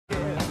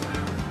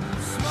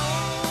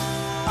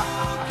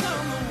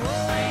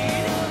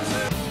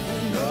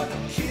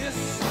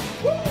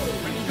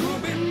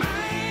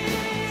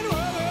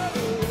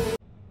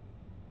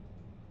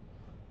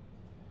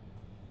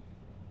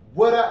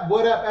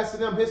What up,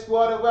 S&M Hit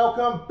Squad, and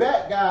welcome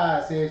back,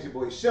 guys. Here's your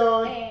boy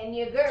Sean. And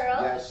your girl.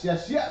 Yes.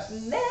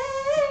 Mel.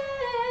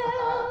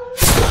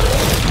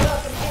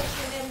 Welcome,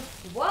 S&M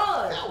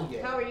Squad. Oh,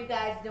 yeah. How are you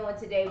guys doing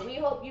today? We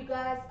hope you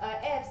guys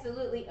are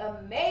absolutely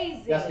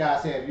amazing. Yes,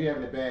 guys, if you're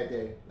having a bad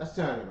day, let's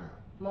turn it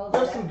around.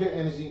 There's some good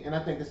energy, and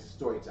I think this is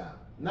story time.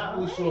 Not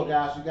really sure,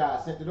 guys. You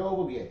guys sent it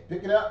over. We had to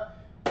pick it up.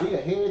 We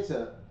are here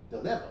to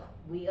deliver.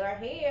 We are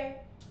here.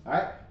 All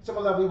right. So,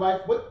 my lovely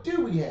wife, what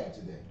do we have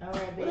today? All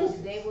right, baby.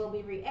 Today we'll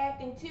be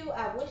reacting to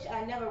I Wish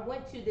I Never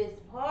Went to This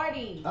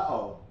Party.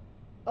 Uh-oh.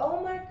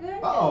 Oh, my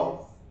goodness.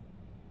 Uh-oh.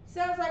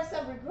 Sounds like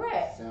some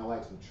regret. Sound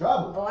like some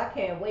trouble. Oh, I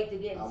can't wait to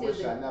get into the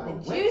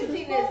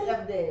juiciness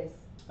of this.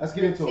 Let's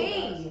get into it,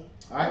 guys.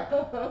 All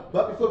right.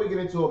 But before we get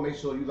into it, make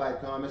sure you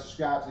like, comment,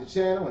 subscribe to the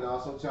channel, and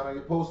also turn on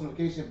your post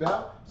notification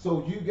bell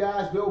so you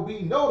guys will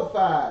be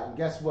notified. And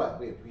guess what?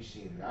 We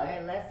appreciate it. All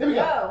right, let's Here we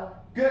go.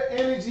 Good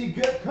energy,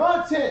 good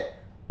content.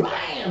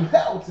 Bam!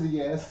 Hell to the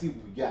yeah. Let's see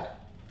what we got.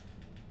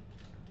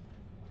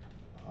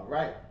 All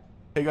right.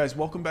 Hey guys,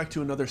 welcome back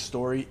to another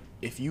story.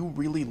 If you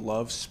really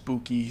love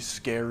spooky,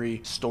 scary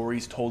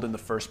stories told in the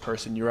first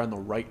person, you're on the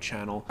right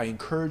channel. I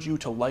encourage you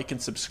to like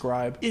and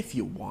subscribe if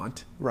you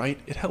want, right?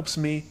 It helps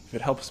me. If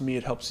it helps me,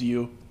 it helps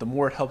you. The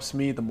more it helps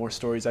me, the more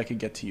stories I could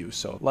get to you.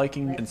 So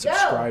liking and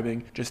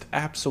subscribing, just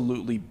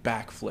absolutely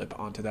backflip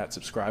onto that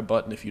subscribe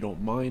button if you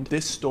don't mind.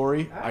 This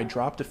story I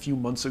dropped a few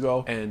months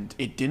ago and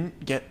it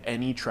didn't get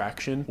any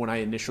traction when I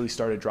initially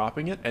started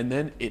dropping it. And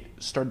then it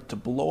started to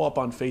blow up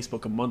on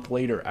Facebook a month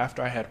later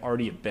after I had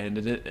already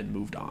abandoned it and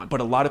moved on.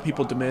 But a lot of people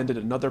demanded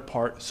another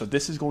part, so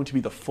this is going to be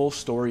the full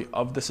story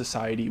of the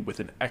society with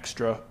an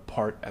extra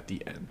part at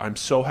the end. I'm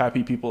so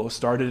happy people have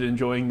started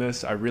enjoying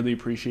this. I really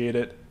appreciate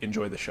it.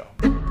 Enjoy the show.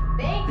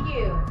 Thank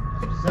you.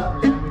 What's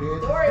up,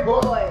 man? Story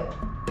boy.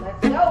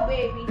 Let's go,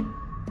 baby.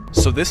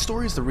 So this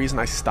story is the reason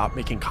I stopped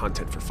making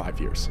content for 5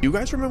 years. You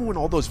guys remember when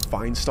all those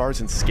Vine stars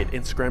and skit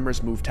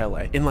Instagrammers moved to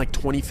LA in like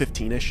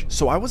 2015-ish?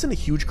 So I wasn't a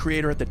huge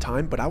creator at the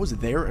time, but I was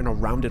there and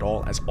around it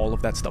all as all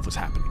of that stuff was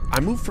happening. I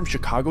moved from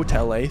Chicago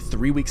to LA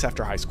 3 weeks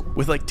after high school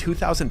with like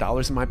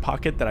 $2,000 in my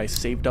pocket that I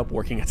saved up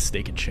working at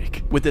Steak and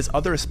Shake with this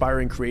other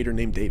aspiring creator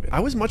named David. I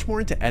was much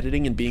more into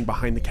editing and being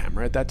behind the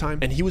camera at that time,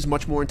 and he was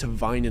much more into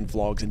Vine and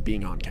vlogs and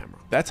being on camera.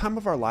 That time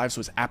of our lives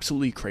was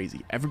absolutely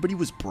crazy. Everybody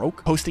was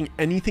broke, posting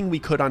anything we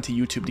could onto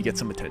YouTube to get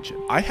some attention.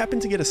 I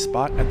happened to get a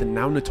spot at the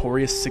now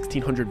notorious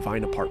 1600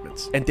 Vine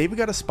apartments, and David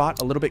got a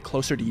spot a little bit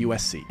closer to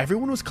USC.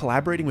 Everyone was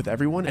collaborating with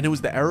everyone, and it was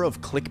the era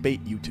of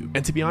clickbait YouTube.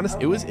 And to be honest,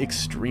 it was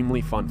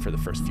extremely fun for the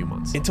first few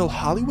months, until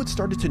Hollywood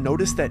started to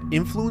notice that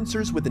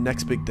influencers were the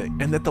next big thing,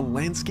 and that the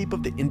landscape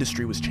of the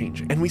industry was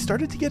changing. And we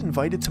started to get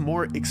invited to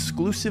more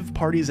exclusive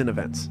parties and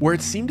events, where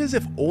it seemed as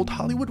if old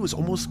Hollywood was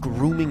almost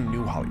grooming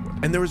new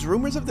Hollywood. And there was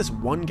rumors of this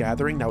one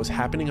gathering that was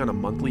happening on a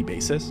monthly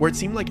basis, where it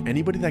seemed like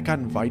anybody that got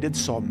invited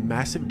saw a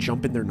massive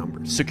jump in their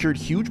numbers, secured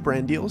huge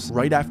brand deals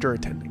right after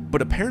attending.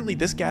 But apparently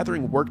this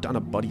gathering worked on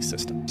a buddy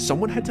system.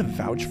 Someone had to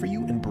vouch for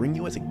you and bring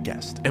you as a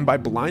guest. And by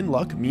blind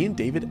luck, me and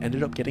David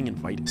ended up getting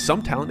invited.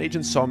 Some talent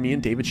agents saw me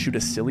and David shoot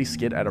a silly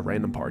skit at a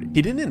random party.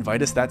 He didn't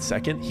invite us that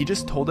second, he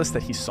just told us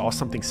that he saw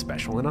something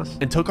special in us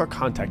and took our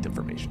contact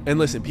information. And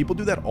listen, people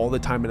do that all the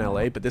time in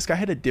LA, but this guy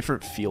had a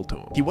different feel to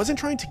him. He wasn't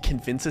trying to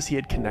convince us he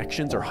had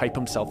connections or hype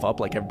himself up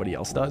like everybody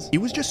else does. He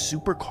was just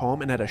super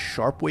calm and had a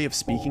sharp way of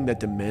speaking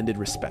that demanded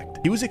respect.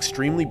 He was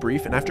extremely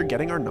brief, and after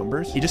getting our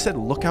numbers, he just said,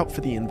 "Look out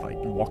for the invite,"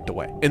 and walked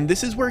away. And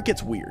this is where it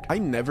gets weird. I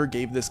never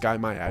gave this guy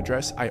my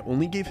address, I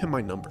only gave him my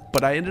number.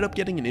 But I ended up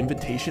getting an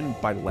invitation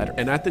by letter.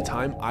 And at the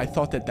time, I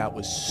thought that that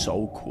was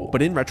so cool.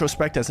 But in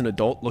retrospect, as an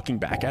adult, looking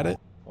back at it,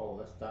 oh,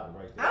 let's stop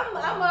right there.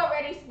 I'm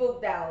already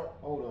spooked out.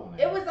 Hold on.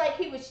 It was like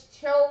he was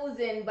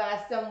chosen by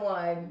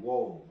someone.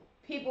 Whoa.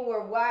 People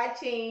were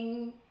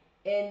watching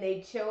and they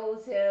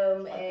chose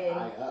him,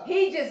 and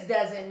he just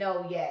doesn't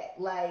know yet.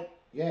 Like,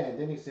 yeah, and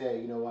then he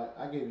said, "You know what?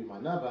 I gave you my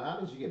number. How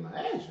did you get my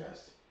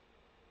address?"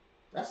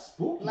 That's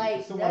spooky.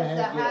 Like, someone that's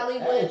the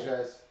Hollywood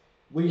address.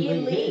 Where you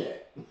elite.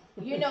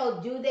 You know,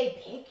 do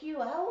they pick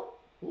you out?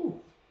 Ooh.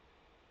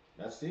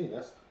 Let's see.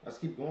 Let's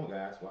keep going,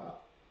 guys. Wow.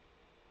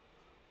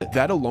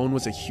 that alone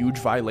was a huge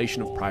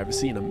violation of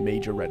privacy and a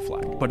major red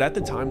flag. But at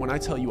the time, when I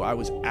tell you I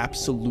was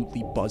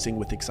absolutely buzzing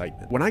with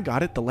excitement. When I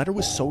got it, the letter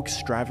was so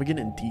extravagant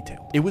and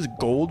detailed. It was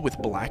gold with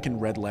black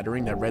and red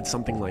lettering that read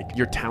something like,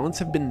 "Your talents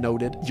have been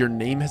noted, your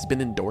name has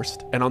been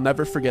endorsed," and I'll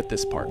never forget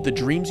this part. "The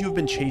dreams you have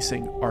been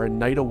chasing are a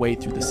night away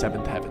through the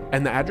seventh heaven."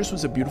 And the address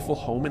was a beautiful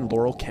home in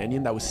Laurel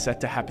Canyon that was set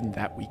to happen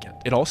that weekend.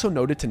 It also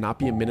noted to not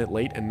be a minute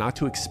late and not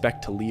to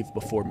expect to leave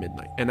before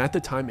midnight. And at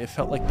the time, it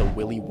felt like the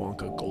Willy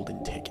Wonka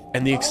golden ticket.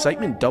 And the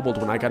excitement doubled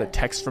when I got a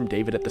text from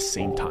David at the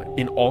same time,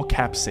 in all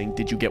caps saying,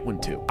 "Did you get one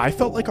too?" I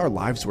felt like our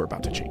lives were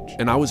about to change.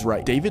 And I was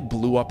right. David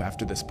blew up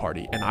after this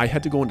party, and I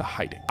had to go into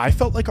hiding. I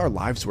felt like our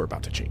lives were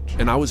about to change.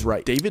 And I was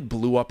right. David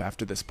blew up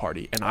after this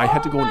party, and I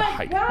had to go into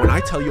hiding. When I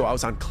tell you I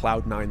was on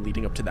cloud 9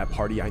 leading up to that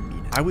party, I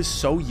mean it. I was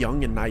so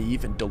young and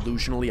naive and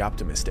delusionally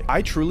optimistic.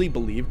 I truly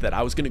believed that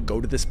I was going to go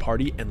to this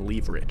party and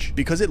leave rich,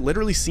 because it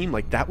literally seemed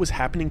like that was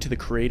happening to the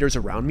creators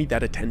around me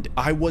that attended.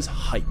 I was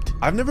hyped.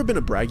 I've never been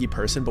a braggy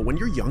person, but when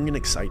you're young and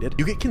excited,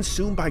 you get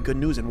consumed by good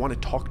news and want to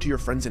talk to your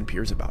friends and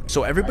peers about it.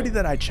 So everybody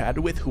that I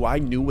chatted with who I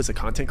knew was a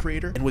content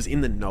creator and was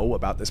in the know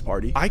about this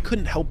party, I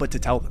couldn't help but to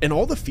tell them. And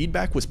all the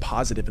feedback was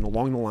positive and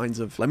along the lines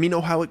of, "Let me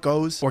know how it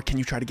goes," or "Can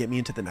you try to get me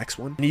into the next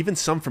one?" And even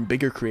some from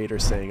bigger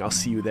creators saying, "I'll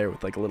see you there,"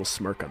 with like a little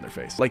smirk on their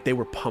face, like they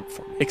were pumped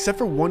for me. Except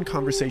for one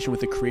conversation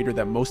with a creator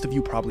that most of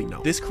you probably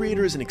know. This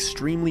creator is an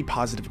extremely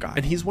positive guy,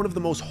 and he's one of the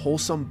most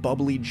wholesome,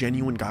 bubbly,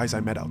 genuine guys I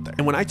met out there.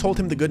 And when I told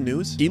him the good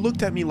news, he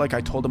looked at me like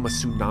I told him a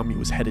tsunami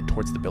was headed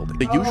towards the building.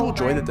 The usual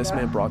joy that this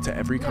man brought to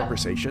every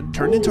conversation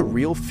turned into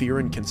real fear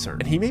and concern,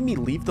 and he made me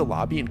leave the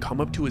lobby and come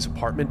up to his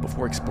apartment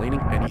before explaining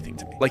anything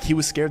to me. Like he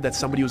was scared that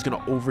somebody was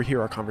gonna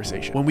overhear our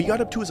conversation. When we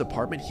got up to his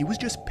apartment, he was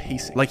just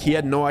pacing, like he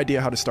had no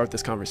idea how to start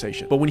this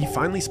conversation. But when he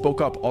finally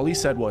spoke up, all he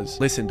said was,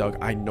 "Listen, Doug,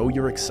 I know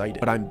you're excited,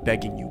 but I'm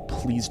begging you,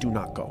 please do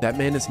not go. That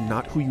man is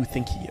not who you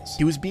think he is."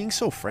 He was being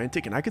so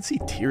frantic, and I could see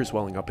tears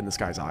welling up in this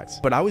guy's eyes.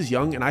 But I was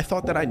young, and I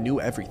thought that I knew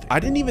everything. I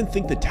didn't even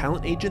think the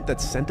talent agent that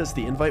sent us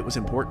the invite was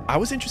important. I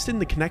was interested in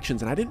the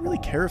connections, and I didn't really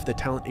care if the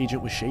talent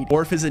agent was shady,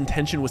 or if his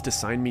intention was to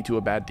sign me to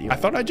a bad deal. I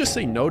thought I'd just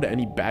say no to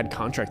any bad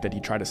contract that he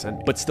tried to send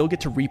me, but still get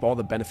to reap all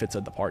the benefits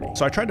of the party.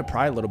 So I tried to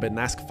pry a little bit and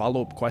ask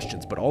follow-up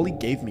questions, but all he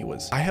gave me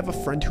was, "I have a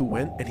friend who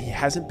went, and he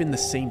hasn't been the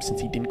same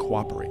since he didn't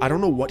cooperate. I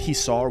don't know what he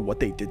saw or what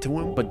they did to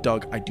him, but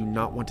Doug, I do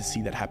not want to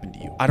see that happen to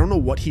you. I don't know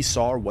what he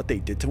saw or what they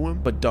did to him,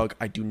 but Doug,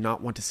 I do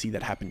not want to see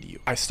that happen to you."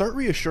 I start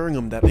reassuring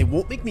him that they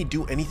won't make me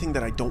do anything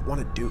that I don't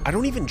want to do. I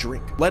don't even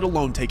drink, let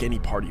alone take any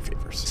party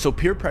favors. So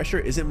peer pressure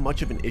isn't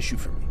much of an issue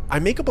for me. I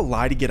make up a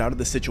lie to get out of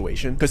the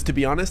situation, because to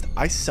be honest,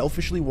 I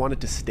selfishly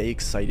wanted to stay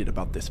excited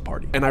about this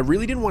party, and I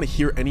really didn't want to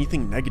hear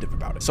anything negative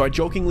about it. So I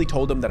jokingly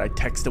told him that I'd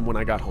text him when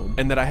I got home,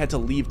 and that I had to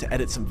leave to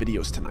edit some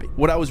videos tonight.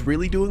 What I was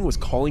really doing was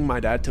calling my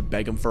dad to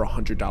beg him for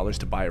 $100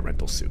 to buy a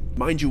rental suit.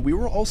 Mind you, we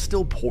were all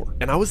still poor,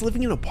 and I was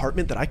living in an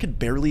apartment that I could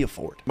barely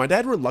afford. My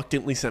dad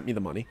reluctantly sent me the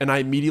money, and I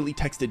immediately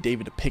texted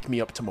David to pick me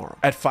up tomorrow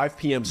at 5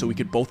 p.m. so we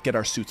could both get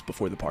our suits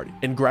before the party,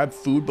 and grab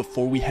food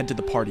before we head to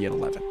the party at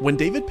 11. When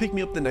David picked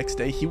me up the next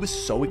day, he was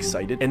so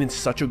excited and in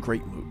such a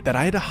great mood that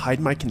I had to hide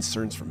my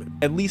concerns from him,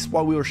 at least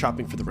while we were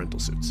shopping for the rental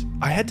suits.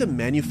 I had to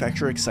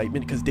manufacture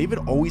excitement because David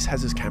always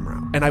has his camera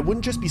out, and I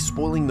wouldn't just be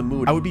spoiling the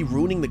mood, I would be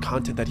ruining the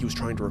content that he was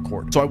trying to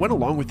record. So I went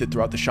along with it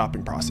throughout the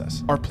shopping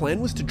process. Our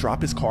plan was to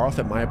drop his car off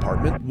at my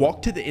apartment,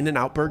 walk to the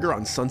In-N-Out Burger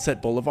on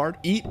Sunset Boulevard,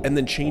 eat, and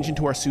then change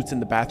into our suits in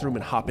the bathroom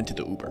and hop into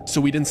the Uber,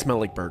 so we didn't smell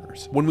like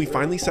burgers. When we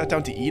finally sat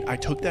down to eat, I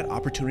took that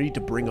opportunity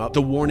to bring up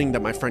the warning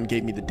that my friend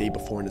gave me the day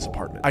before in his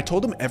apartment. I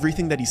told him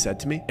everything that he said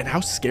to me and how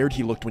scared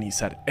he looked when he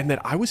said it, and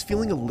that I was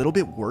feeling a little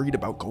bit worried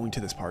about going to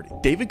this party.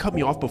 David cut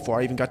me off before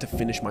I even got to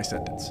finish my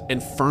sentence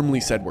and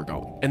firmly said we're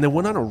going, and then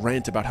went on a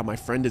rant about how my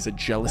friend is a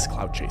jealous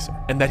clout chaser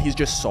and that he's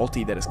just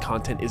salty that his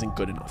content isn't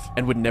good enough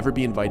and would never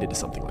be invited to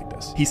something like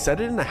this. He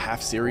said it in a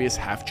half serious,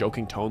 half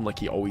joking tone like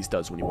he always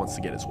does when he wants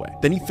to get his way.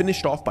 Then he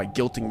finished off by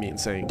guilting me and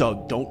saying,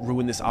 "Doug, don't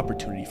ruin this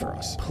opportunity for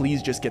us.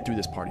 Please just get through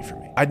this party for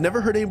me." I'd never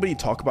heard anybody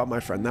talk about my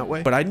friend that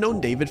way, but I'd known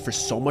David for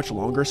so much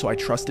longer, so I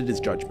trusted his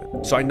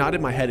judgment. So I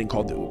nodded my head and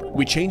called the Uber.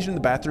 We changed in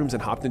the bathrooms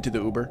and hopped into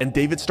the Uber, and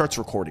David starts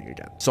recording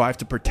again, so I have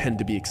to pretend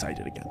to be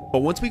excited again. But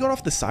once we got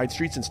off the side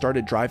streets and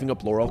started driving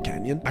up Laurel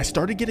Canyon, I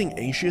started getting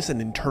anxious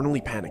and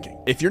internally panicking.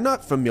 If you're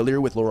not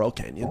familiar with Laurel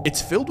Canyon,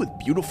 it's filled with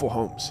beautiful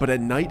homes, but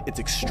at night it's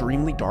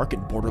extremely dark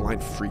and borderline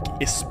freaky,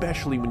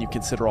 especially when you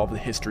consider all the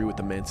history with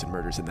the Manson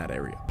murders in that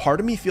area. Part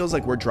of me feels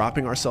like we're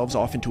dropping ourselves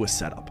off into a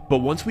setup, but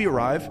once we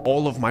arrive,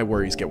 all of my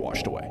worries get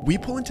washed away. We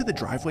pull into the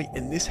driveway,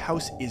 and this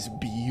house is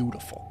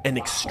beautiful and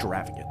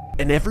extravagant,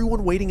 and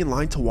everyone waiting in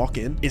line to walk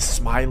in is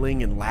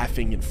smiling and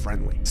laughing and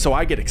friendly. So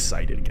I get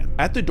excited again.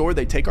 At the door,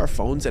 they take our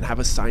phones and have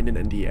us sign an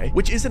NDA,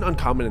 which isn't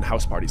uncommon in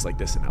house parties like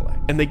this in LA.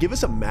 And they give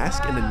us a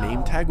mask and a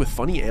name tag with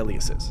funny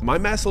aliases. My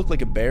mask looked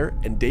like a bear,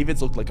 and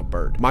David's looked like a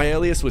bird. My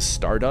alias was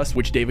Stardust,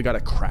 which David got a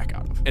crack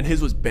out of, and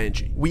his was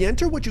Banshee. We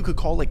enter what you could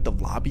call like the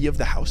lobby of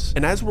the house,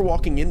 and as we're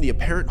walking in, the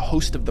apparent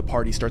host of the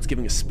party starts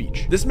giving a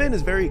speech. This man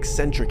is very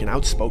eccentric and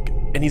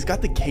outspoken, and he's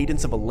got the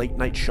cadence of a late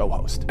night show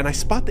host, and I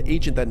spot the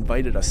agent that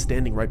invited us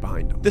standing right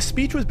behind him. The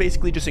speech was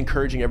basically just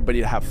encouraging everybody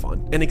to have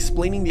fun and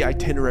explaining the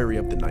itinerary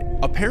of the night.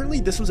 Apparently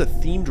this was a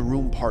themed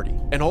room party,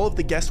 and all of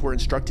the guests were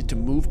instructed to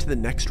move to the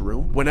next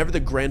room whenever the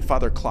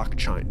grandfather clock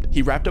chimed.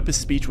 He wrapped up his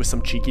speech with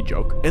some cheeky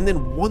joke, and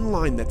then one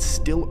line that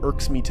still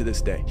irks me to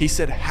this day. He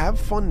said, "Have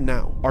fun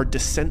now. Our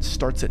descent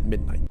starts at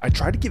midnight." I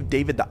tried to give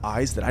David the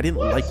eyes that I didn't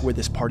like where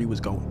this party was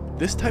going.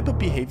 This type of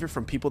behavior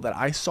from people that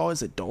I saw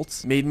as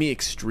adults made me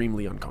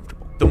extremely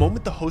uncomfortable. The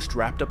moment the host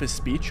wrapped up his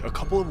speech, a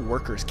couple of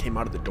workers came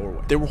out of the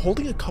doorway. They were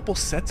holding a couple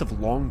sets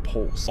of long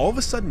poles. All of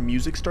a sudden,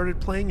 music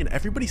started playing and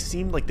everybody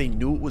seemed like they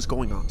knew what was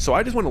going on. So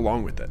I just went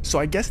along with it. So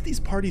I guess these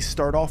parties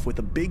start off with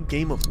a big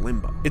game of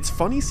limbo. It's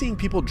funny seeing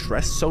people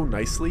dressed so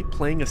nicely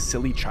playing a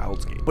silly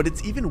child's game, but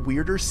it's even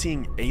weirder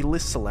seeing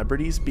A-list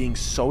celebrities being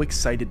so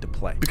excited to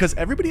play. Because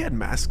everybody had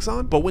masks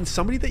on, but when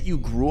somebody that you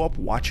grew up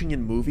watching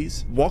in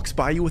movies walks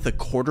by you with a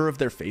quarter of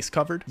their face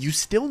covered, you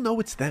still know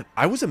it's them.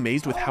 I was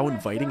amazed with how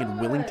inviting and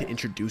willing to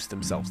introduce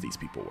themselves these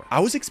people were. I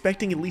was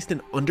expecting at least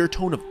an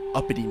undertone of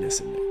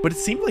uppityness in there, but it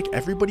seemed like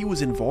everybody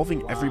was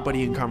involving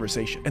everybody in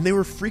conversation, and they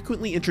were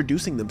frequently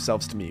introducing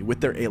themselves to me with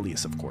their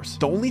alias, of course.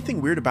 The only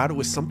thing weird about it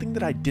was something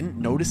that I didn't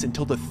notice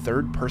until the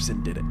third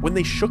person did it. When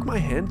they shook my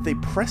hand, they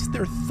pressed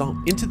their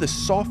thumb into the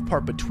soft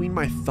part between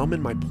my thumb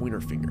and my pointer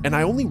finger, and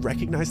I only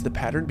recognized the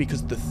pattern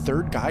because the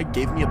third guy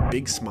gave me a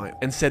big smile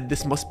and said,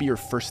 "This must be your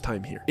first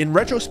time here." In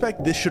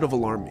retrospect, this should have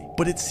alarmed me,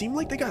 but it seemed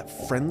like they got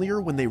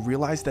friendlier when they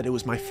realized that it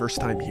was my first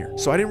time here,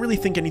 so I didn't really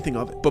think anything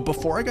of it. But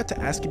before I got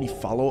to ask any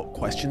follow-up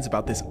questions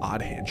about this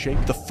odd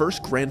handshake, the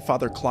first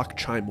grandfather clock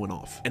chime went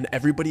off, and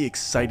everybody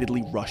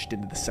excitedly rushed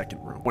into the second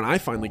room. When I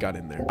finally got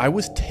in there, I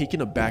was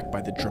taken aback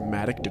by the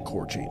dramatic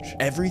decor change.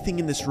 Everything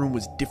in this room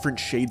was different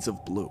shades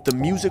of blue. The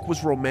music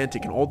was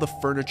romantic, and all the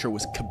furniture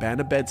was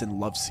cabana beds and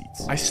love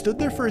seats. I stood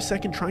there for a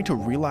second trying to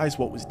realize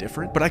what was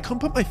different, but I couldn't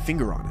put my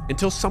finger on it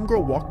until some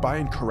girl walked by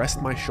and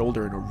caressed my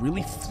shoulder in a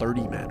really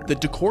flirty manner. The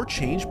decor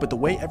changed, but the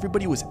way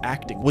everybody was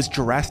acting was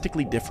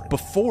drastically different.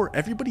 Before,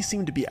 everybody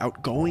seemed to be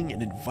outgoing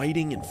and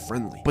inviting and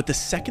friendly, but the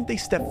second they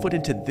stepped foot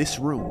into this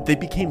room, they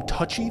became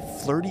touchy,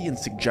 flirty, and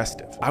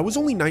suggestive. I was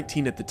only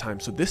 19 at the time,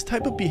 so this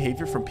type of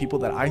behavior from people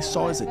that I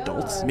saw as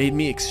adults made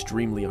me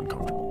extremely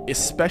uncomfortable,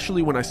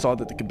 especially when I saw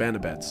that the cabana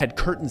beds had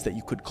curtains that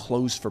you could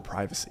close for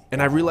privacy.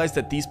 And I realized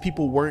that these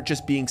people weren't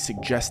just being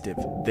suggestive,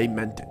 they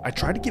meant it. I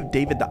tried to give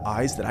David the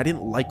eyes that I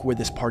didn't like where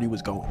this party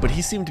was going, but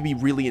he seemed to be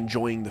really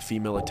enjoying the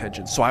female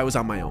attention, so I was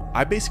on my own.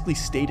 I basically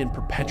stayed in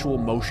perpetual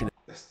motion.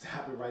 Let's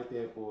stop it right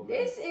there for a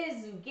minute. This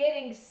is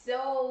getting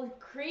so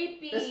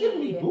creepy. It's giving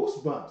me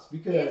goosebumps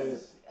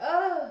because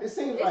it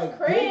seems like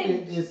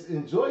David is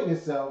enjoying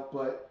himself,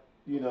 but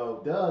you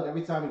know, Doug,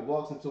 every time he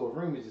walks into a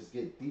room, it just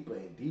gets deeper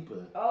and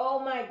deeper. Oh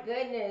my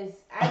goodness.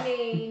 I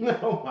mean,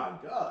 oh my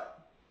God.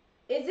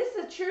 Is this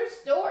a true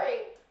story?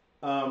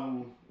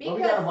 Well, we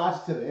gotta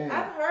watch it to the end.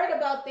 I've heard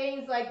about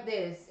things like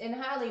this in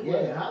Hollywood.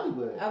 Yeah, in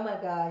Hollywood. Oh my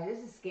gosh,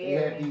 this is scary.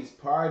 They have these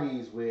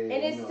parties where,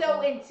 and it's so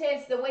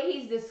intense. The way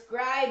he's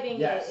describing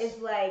it, it's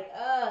like,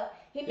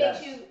 he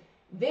makes you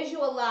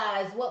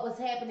visualize what was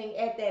happening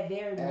at that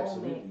very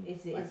moment.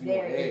 It's like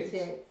very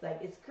intense. Like,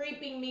 it's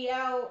creeping me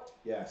out.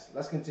 Yes.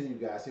 Let's continue,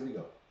 guys. Here we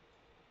go.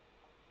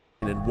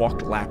 And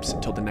walked laps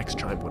until the next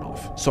chime went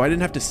off, so I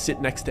didn't have to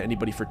sit next to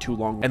anybody for too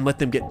long and let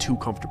them get too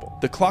comfortable.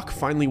 The clock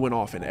finally went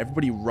off and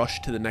everybody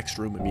rushed to the next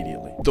room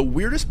immediately. The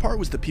weirdest part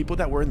was the people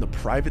that were in the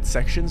private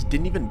sections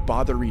didn't even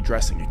bother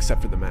redressing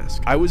except for the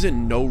mask. I was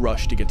in no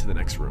rush to get to the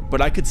next room,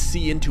 but I could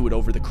see into it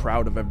over the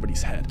crowd of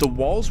everybody's head. The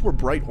walls were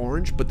bright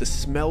orange, but the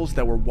smells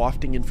that were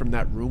wafting in from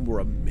that room were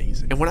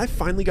amazing. And when I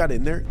finally got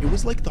in there, it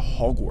was like the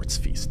Hogwarts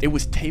feast. It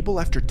was table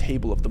after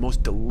table of the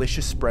most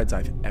delicious spreads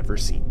I've ever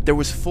seen. There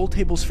was full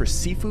tables for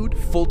seafood,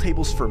 full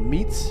tables for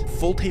meats,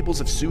 full tables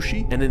of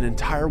sushi, and an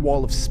entire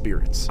wall of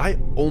spirits. I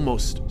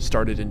almost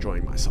started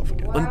enjoying myself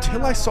again. Wow.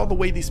 Until I saw the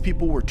way these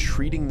people were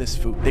treating this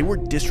food. They were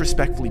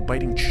disrespectfully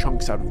biting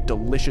chunks out of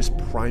delicious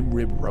prime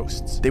rib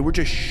roasts. They were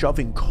just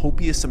shoving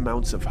copious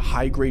amounts of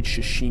high-grade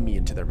sashimi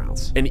into their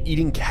mouths and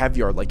eating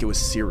caviar like it was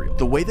cereal.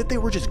 The way that they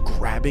were just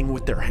grabbing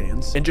with their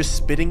hands and just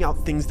spitting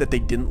out things that they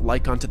didn't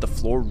like onto the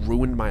floor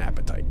ruined my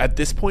appetite. At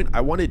this point,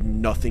 I wanted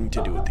nothing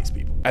to do with these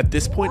people.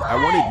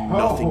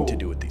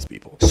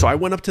 So I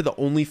went up to the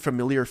only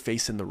familiar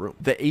face in the room.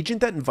 The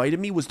agent that invited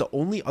me was the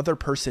only other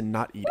person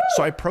not eating.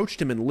 So I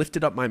approached him and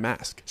lifted up my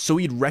mask, so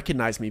he'd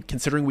recognize me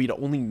considering we'd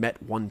only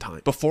met one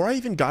time. Before I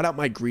even got out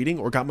my greeting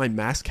or got my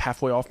mask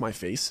halfway off my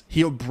face,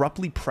 he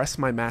abruptly pressed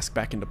my mask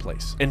back into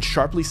place and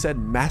sharply said,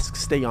 "Mask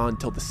stay on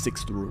till the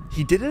 6th room."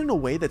 He did it in a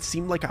way that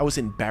seemed like I was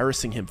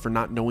embarrassing him for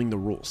not knowing the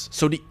rules.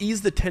 So to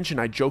ease the tension,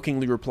 I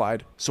jokingly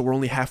replied, "So we're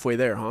only halfway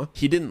there, huh?"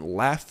 He didn't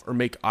laugh or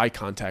make eye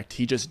contact.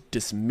 He just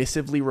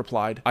dismissively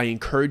replied, "I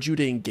encourage you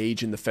to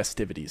engage in the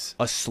festivities.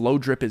 A slow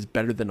drip is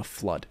better than a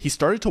flood." He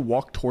started to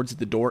walk towards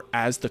the door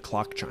as the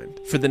clock chimed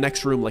for the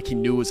next room, like he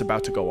knew it was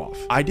about to go off.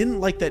 I didn't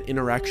like that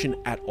interaction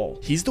at all.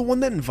 He's the one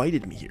that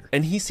invited me here,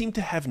 and he seemed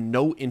to have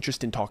no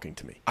interest in talking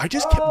to me. I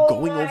just kept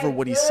going over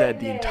what he said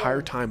the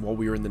entire time while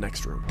we were in the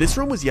next room. This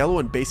room was yellow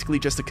and basically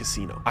just a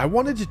casino. I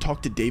wanted to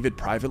talk to David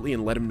privately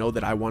and let him know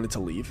that I wanted to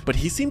leave, but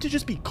he seemed to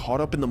just be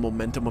caught up in the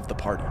momentum of the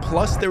party.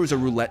 Plus, there was a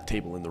roulette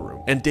table in the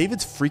room, and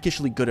David's freakishly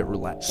actually good at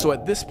roulette. So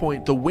at this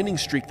point, the winning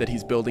streak that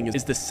he's building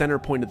is the center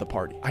point of the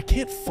party. I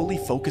can't fully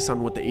focus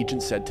on what the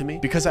agent said to me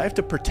because I have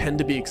to pretend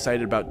to be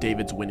excited about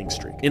David's winning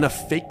streak in a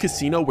fake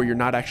casino where you're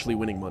not actually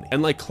winning money.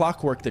 And like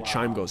clockwork, the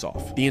chime goes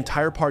off. The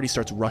entire party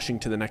starts rushing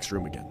to the next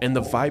room again, and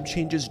the vibe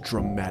changes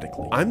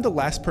dramatically. I'm the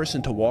last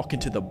person to walk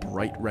into the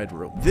bright red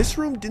room. This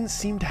room didn't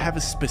seem to have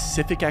a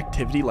specific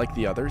activity like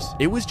the others.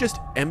 It was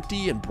just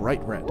empty and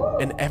bright red,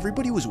 and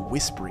everybody was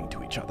whispering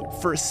to each other.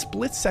 For a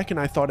split second,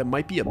 I thought it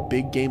might be a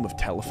big game of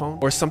telephone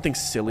or something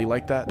silly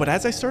like that, but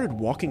as I started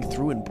walking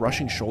through and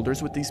brushing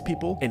shoulders with these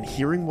people and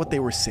hearing what they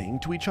were saying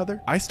to each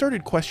other, I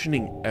started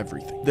questioning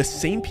everything. The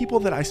same people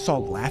that I saw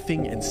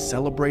laughing and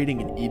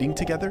celebrating and eating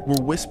together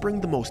were whispering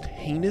the most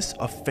heinous,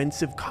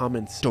 offensive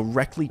comments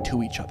directly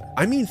to each other.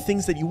 I mean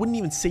things that you wouldn't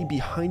even say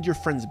behind your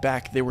friend's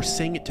back, they were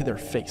saying it to their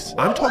face.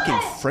 I'm talking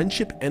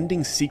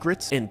friendship-ending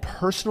secrets and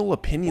personal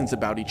opinions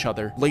about each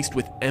other laced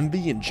with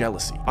envy and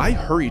jealousy. I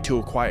hurried to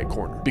a quiet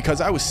corner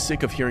because I was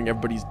sick of hearing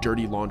everybody's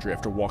dirty laundry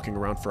after walking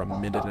around for a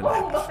minute and a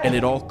half, and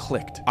it all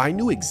clicked. I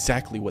knew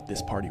exactly what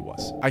this party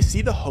was. I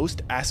see the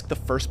host ask the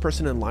first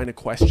person in line a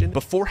question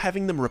before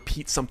having them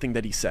repeat something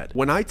that he said.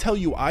 When I tell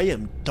you I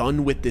am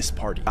done with this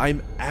party,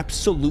 I'm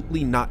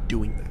absolutely not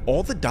doing that.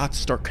 All the dots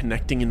start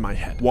connecting in my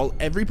head while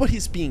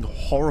everybody's being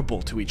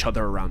horrible to each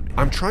other around me.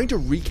 I'm trying to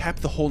recap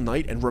the whole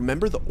night and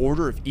remember the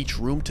order of each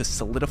room to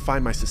solidify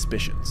my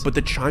suspicions, but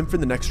the chime for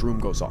the next room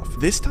goes off.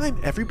 This time,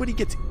 everybody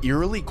gets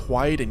eerily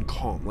quiet and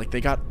calm, like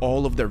they got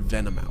all of their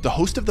venom out. The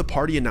host of the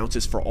party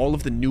announces for all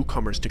of the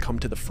newcomers to come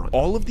to the front.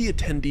 All of the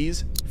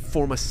attendees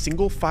form a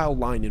single file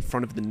line in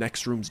front of the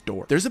next room's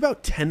door. There's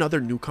about 10 other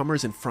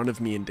newcomers in front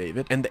of me and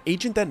David, and the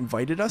agent that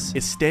invited us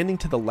is standing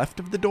to the left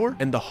of the door,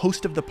 and the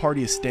host of the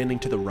party is standing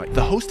to the right.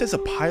 The host has a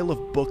pile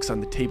of books on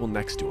the table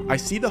next to him. I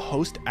see the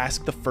host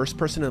ask the first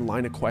person in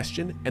line a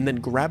question and then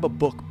grab a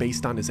book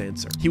based on his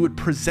answer. He would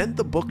present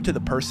the book to the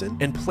person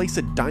and place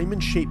a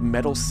diamond-shaped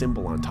metal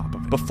symbol on top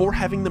of it before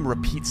having them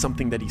repeat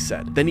something that he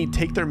said. Then he'd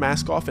take their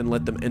mask off and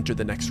let them enter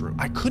the next room.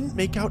 I couldn't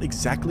make out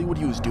exactly what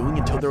he was doing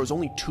until there was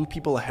only 2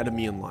 people ahead of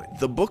me in line.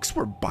 The books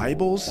were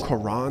Bibles,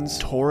 Qurans,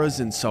 Torahs,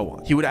 and so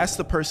on. He would ask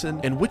the person,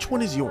 "And which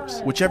one is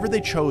yours?" Whichever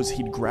they chose,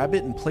 he'd grab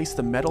it and place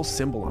the metal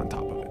symbol on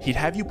top of it. He'd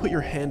have you put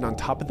your hand on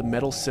top of the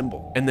metal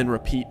symbol and then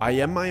repeat, "I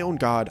am my own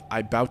God,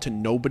 I bow to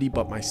nobody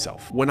but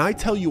myself." When I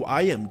tell you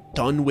I am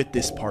done with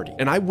this party,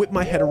 and I whip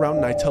my head around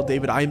and I tell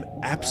David I am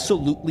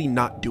absolutely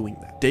not doing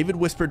that. David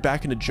whispered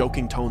back in a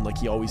joking tone like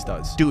he always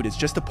does, "Dude, it's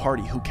just a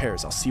party, who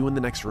cares? I'll see you in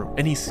the next room."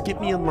 And he skipped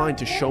me in line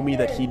to show me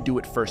that he'd do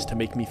it first to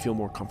make me feel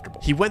more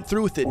comfortable. He went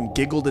through with it and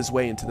giggled his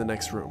way into the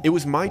next room. It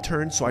was my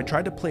turn, so I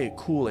tried to play it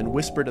cool and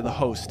whisper to the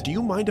host, "Do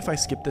you mind if I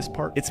skip this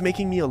part? It's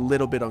making me a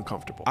little bit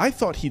uncomfortable." I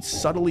thought he'd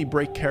subtly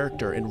break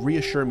character and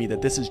reassure me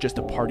that this is just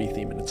a party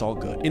theme and it's all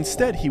good.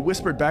 Instead, he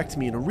whispered back to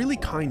me in a really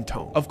kind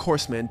tone, "Of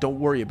course, man, don't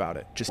worry about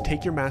it. Just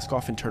take your mask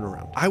off and turn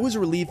around." I was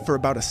relieved for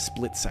about a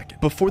split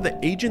second before the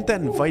agent that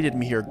invited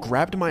me here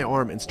grabbed my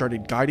arm and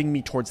started guiding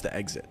me towards the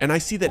exit. And I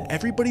see that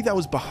everybody that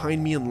was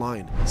behind me in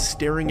line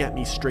staring at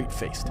me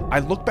straight-faced. I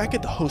look back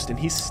at the host and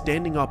he's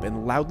standing up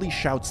and loudly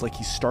shouts like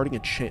he's starting a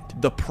chant.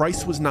 The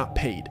price was not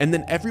paid. And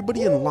then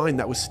everybody in line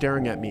that was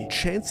staring at me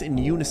chants in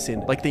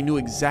unison like they knew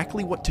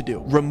exactly what to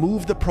do.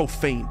 "Remove the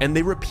profane." And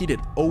they repeated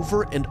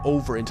over and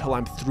over until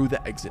I'm through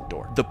the exit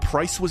door. "The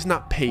price was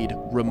not paid.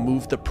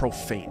 Remove the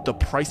profane. The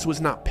price was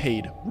not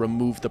paid.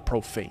 Remove the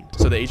profane."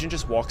 So the agent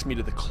just walks me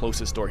to the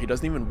closest door. He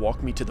doesn't even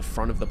walk me to the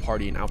front of the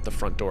party and out the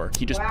front door.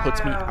 He just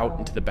puts me out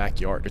into the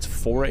backyard. It's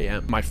 4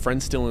 a.m. My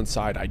friend's still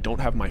inside. I don't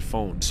have my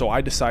phone. So I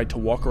decide to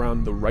walk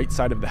around the right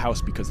side of the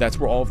house because that's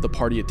where all of the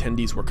party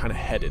attendees were kind of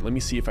headed. Let me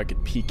see if I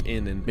could peek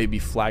in and maybe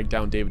flag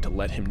down David to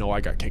let him know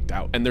I got kicked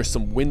out. And there's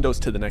some windows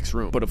to the next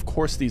room. But of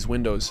course these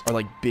windows are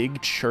like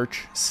big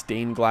church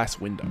stained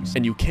glass windows.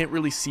 And you can't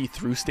really see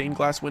through stained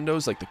glass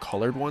windows like the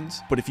colored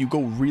ones. But if you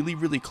go really,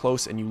 really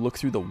close and you look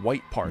through the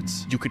white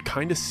parts, you could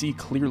kind of see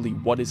clearly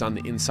what is on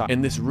the inside.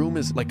 And this room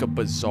is like a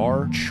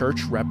bizarre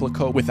church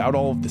replica without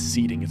all of the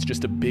seating. It's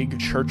just a big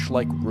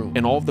church-like room.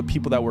 And all of the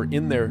people that were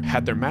in there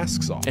had their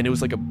masks off. And it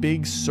was like a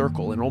big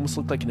circle and almost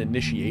looked like an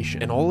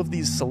initiation. And all of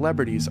these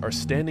celebrities are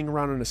standing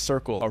around in a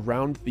circle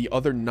around the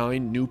other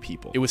 9 new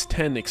people. It was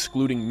 10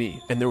 excluding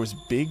me. And there was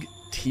big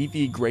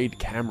TV grade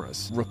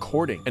cameras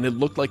recording, and it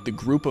looked like the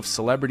group of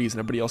celebrities and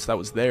everybody else that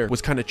was there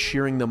was kind of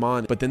cheering them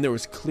on. But then there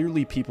was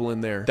clearly people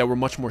in there that were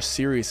much more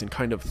serious and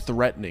kind of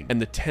threatening,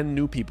 and the 10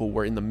 new people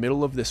were in the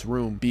middle of this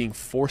room being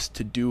forced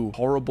to do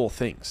horrible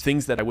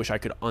things that I wish I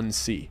could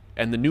unsee.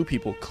 And the new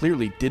people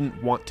clearly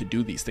didn't want to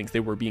do these things. They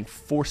were being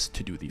forced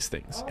to do these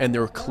things, and they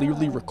were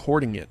clearly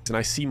recording it. And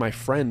I see my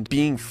friend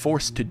being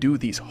forced to do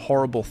these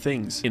horrible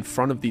things in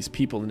front of these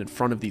people and in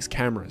front of these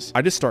cameras.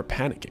 I just start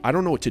panicking. I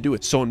don't know what to do.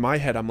 So in my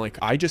head, I'm like,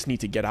 I just need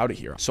to get out of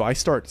here. So I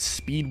start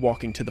speed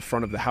walking to the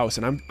front of the house,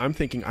 and I'm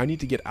thinking I need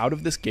to get out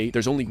of this gate.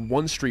 There's only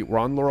one street. We're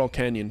on Laurel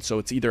Canyon, so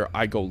it's either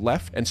I go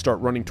left and start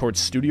running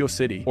towards Studio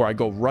City, or I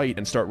go right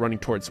and start running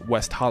towards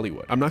West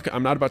Hollywood. I'm not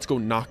about to go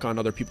knock on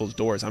other people's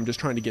doors. I'm just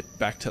trying to get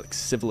back to like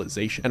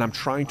civilization. And I'm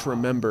trying to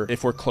remember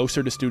if we're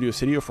closer to Studio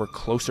City or if we're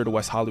closer to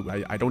West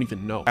Hollywood. I don't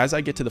even know. As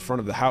I get to the front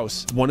of the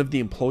house, one of the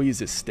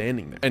employees is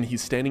standing there, and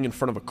he's standing in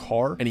front of a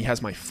car, and he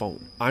has my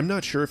phone. I'm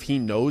not sure if he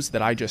knows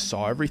that I just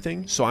saw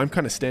everything, so I'm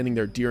kind of standing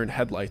there deer in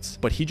headlights,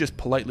 but he just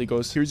politely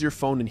goes, here's your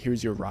phone and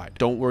here's your ride.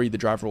 Don't worry, the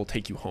driver will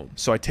take you home.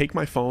 So I take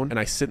my phone and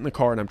I sit in the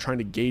car, and I'm trying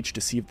to gauge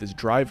to see if this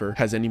driver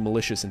has any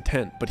malicious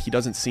intent, but he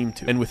doesn't seem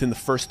to. And within the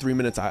first 3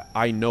 minutes,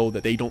 I know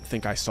that they don't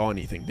think I saw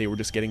anything. They were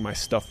just getting my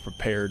stuff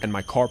prepared and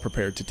my car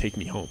prepared to take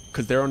me home,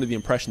 because they're under the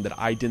impression that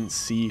I didn't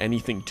see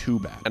anything too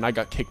bad, and I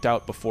got kicked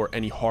out before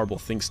any horrible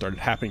things started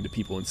happening to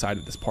people inside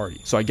of this party.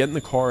 So I get in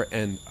the car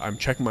and I'm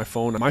checking my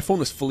phone. My phone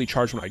was fully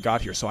charged when I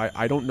got here, so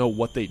I don't know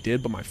what they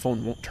did, but my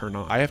phone won't turn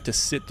on. I have to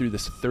sit through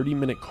this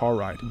 30-minute car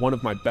ride. One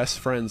of my best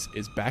friends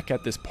is back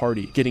at this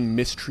party getting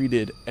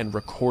mistreated and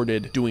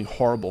recorded doing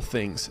horrible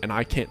things, and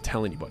I can't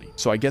tell anybody.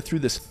 So I get through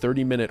this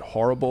 30-minute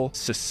horrible,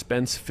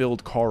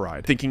 suspense-filled car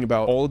ride, thinking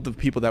about all of the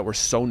people that were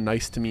so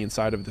nice to me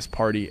inside of this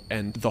party,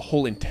 and the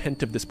whole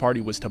intent of this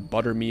party was to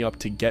butter me up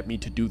to get me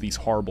to do these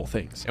horrible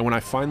things. And when I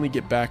finally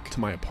get back to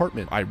my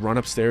apartment, I run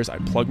upstairs, I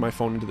plug my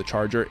phone into the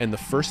charger, and the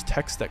first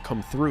texts that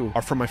come through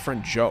are from my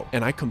friend Joe.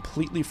 And I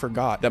completely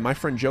forgot that my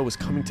friend Joe was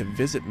coming to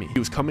visit me. He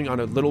was coming on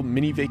a little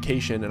mini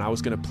vacation, and I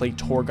was going to play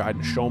tour guide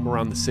and show him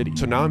around the city.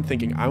 So now I'm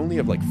thinking I only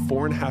have like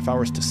 4.5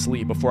 hours to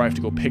sleep before I have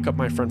to go pick up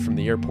my friend from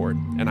the airport,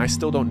 and I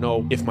still don't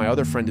know if my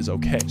other friend is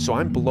okay. So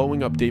I'm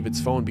blowing up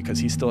David's phone because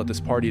he's still at this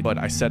party, but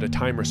I set a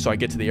timer so I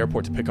get to the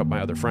airport to pick up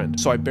my other friend.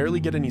 So I barely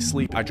get any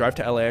sleep. I drive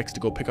to LAX to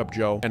go pick up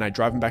Joe, and I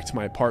drive him back to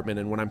my apartment.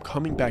 And when I'm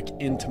coming back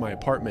into my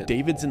apartment,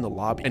 David's in the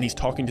lobby and he's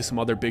talking to some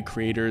other big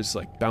creators,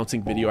 like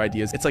bouncing video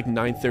ideas. It's like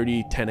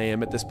 9:30, 10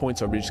 a.m. at this point,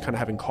 so we're just kind of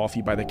having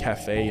coffee by the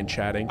cafe and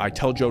chatting. I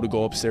tell Joe to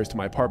go upstairs to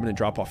my apartment and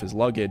drop off his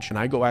luggage, and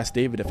I go ask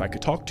David if I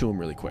could talk to him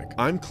really quick.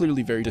 I'm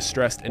clearly very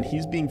distressed, and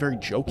he's being very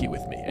jokey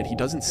with me, and he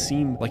doesn't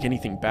seem like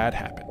anything bad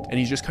happened, and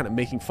he's just kind of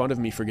making fun of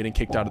me for getting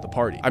kicked out of the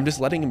party. I'm just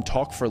letting him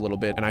talk for a little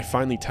bit, and I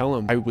finally tell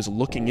him I was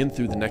looking in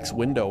through the next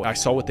window. I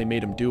saw what they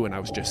made him do, and I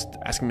was just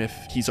asking him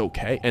if he's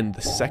okay. And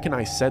the second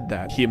I said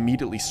that, he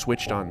immediately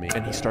switched on me,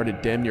 and he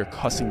started damn near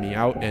cussing me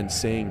out and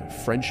saying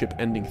friendship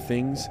ending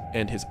things,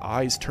 and his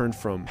eyes turned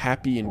from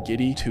happy and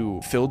giddy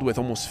to filled with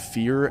almost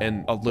fear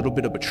and a little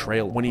bit of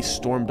betrayal. When he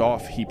stormed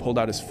off, he pulled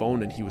out his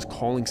phone and he was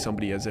calling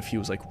somebody as if he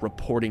was like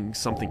reporting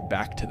something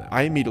back to them.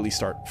 I immediately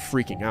start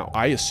freaking out.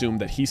 I assume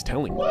that he's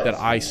telling me that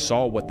I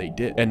saw what they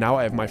did, and now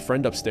I have my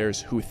friend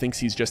upstairs who thinks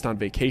he's just on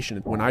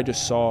vacation when I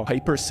just saw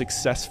hyper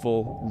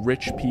successful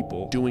rich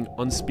people doing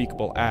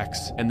unspeakable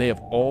acts, and they have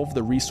all of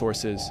the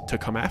resources to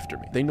come after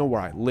me. They know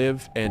where I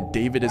live, and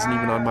David isn't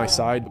even on my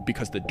side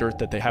because the dirt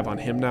that they have on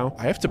him now.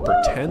 I have to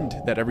pretend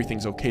that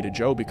everything's okay to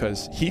Joe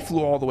because he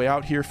flew all the way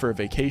out here for a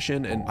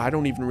vacation, and I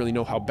don't even really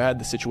know how bad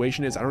the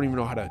situation is. I don't even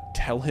know how to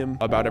tell him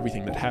about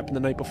everything that happened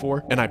the night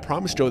before. And I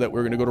promised Joe that we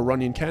were going to go to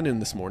Runyon Canyon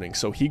this morning,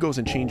 so he goes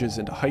and changes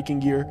into hiking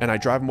gear, and I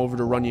drive him over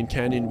to Runyon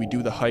Canyon. We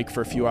do the hike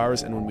for a few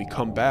hours, and when we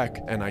come back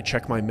and I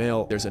check my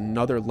mail, there's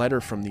another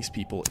letter from these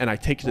people, and I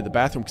take it to the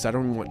bathroom because I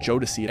don't even want Joe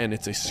to see it, and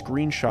it's a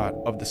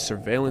screenshot of the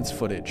surveillance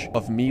footage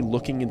of me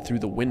looking in through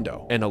the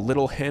window and a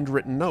little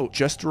handwritten note,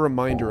 just a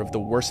reminder of the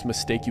worst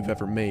mistake you've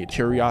ever made.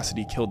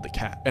 Curiosity killed the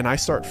cat. And I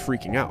start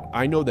freaking out.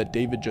 I know that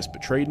David just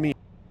betrayed me.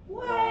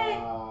 What?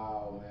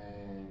 Oh,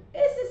 man.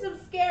 This is some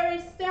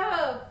scary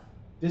stuff.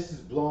 This is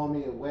blowing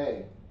me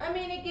away. I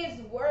mean, it gets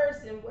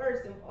worse and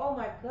worse, and oh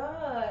my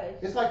gosh.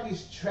 It's like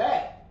he's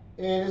trapped,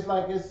 and it's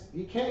like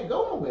he can't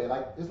go nowhere.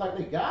 Like it's like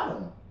they got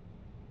him.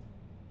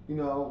 You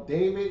know,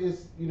 David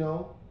is,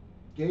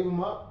 gave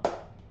him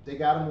up. They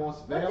got him on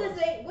surveillance.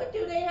 What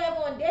do they have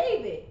on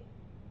David?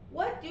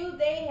 What do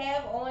they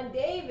have on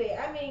David?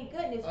 I mean,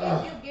 goodness,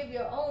 did you give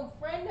your own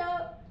friend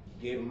up?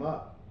 He gave him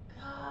up.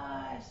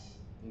 Gosh.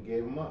 He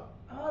gave him up.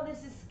 Oh,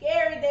 this is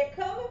scary. They're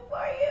coming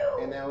for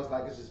you. And now it's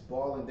like it's just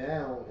boiling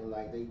down, and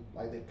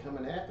they're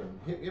coming after him.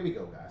 Here we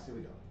go, guys. Here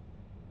we go.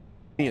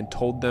 And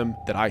told them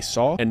that I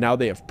saw, and now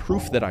they have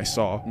proof that I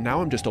saw.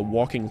 Now I'm just a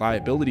walking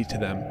liability to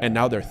them, and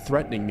now they're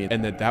threatening me,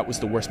 and that was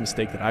the worst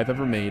mistake that I've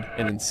ever made,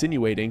 and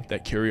insinuating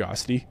that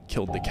curiosity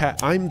killed the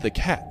cat. I'm the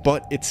cat,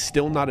 but it's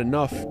still not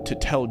enough to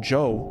tell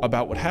Joe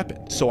about what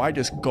happened. So I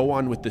just go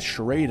on with this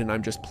charade, and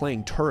I'm just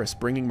playing tourist,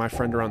 bringing my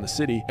friend around the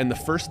city, and the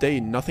first day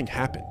nothing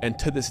happened. And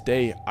to this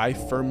day, I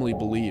firmly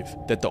believe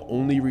that the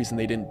only reason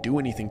they didn't do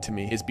anything to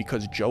me is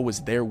because Joe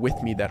was there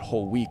with me that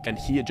whole week, and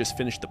he had just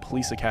finished the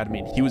police academy,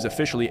 and he was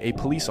officially a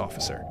police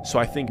officer. So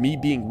I think me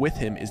being with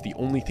him is the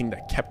only thing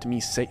that kept me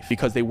safe,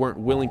 because they weren't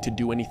willing to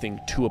do anything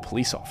to a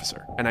police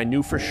officer. And I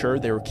knew for sure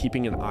they were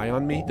keeping an eye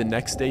on me the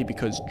next day,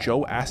 because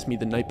Joe asked me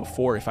the night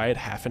before if I had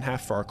half and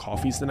half for our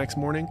coffees the next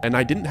morning, and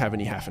I didn't have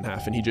any half and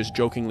half, and he just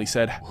jokingly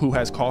said, who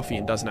has coffee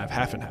and doesn't have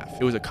half and half?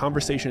 It was a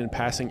conversation in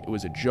passing, it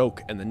was a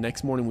joke, and the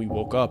next morning we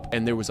woke up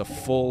and there was a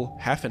full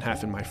half and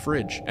half in my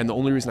fridge. And the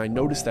only reason I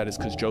noticed that is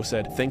because Joe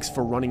said, thanks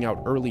for running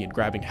out early and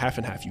grabbing half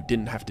and half, you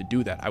didn't have to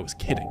do that. I was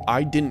kidding.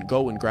 I didn't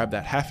go and grab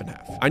grab that half and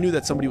half. I knew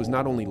that somebody was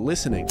not only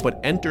listening, but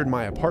entered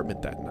my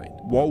apartment that night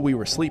while we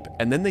were sleeping.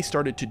 And then they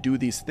started to do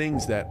these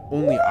things that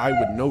only I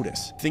would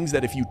notice. Things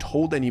that if you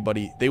told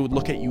anybody, they would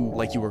look at you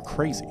like you were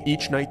crazy.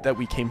 Each night that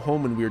we came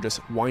home and we were just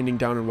winding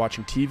down and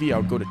watching TV, I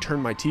would go to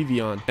turn my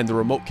TV on and the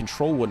remote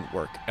control wouldn't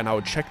work. And I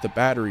would check the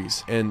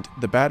batteries, and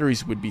the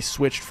batteries would be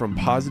switched from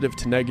positive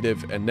to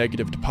negative and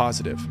negative to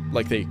positive.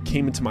 Like they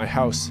came into my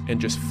house and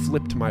just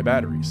flipped my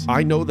batteries.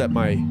 I know that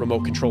my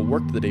remote control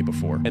worked the day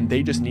before, and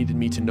they just needed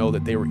me to know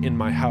that they were in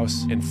my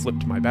house and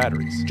flipped my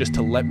batteries, just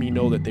to let me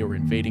know that they were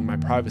invading my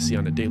privacy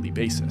on a daily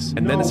basis.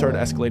 And then it started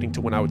escalating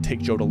to when I would take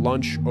Joe to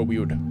lunch, or we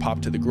would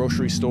pop to the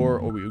grocery store,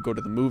 or we would go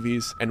to the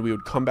movies, and we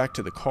would come back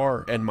to the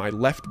car and my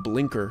left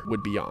blinker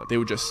would be on. They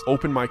would just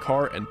open my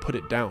car and put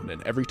it down,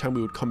 and every time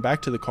we would come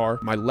back to the car,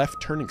 my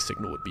left turning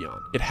signal would be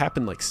on. It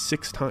happened like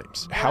 6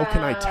 times. How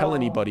can I tell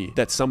anybody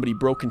that somebody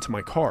broke into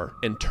my car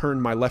and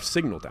turned my left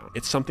signal down?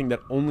 It's something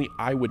that only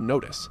I would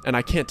notice. And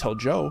I can't tell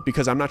Joe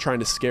because I'm not trying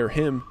to scare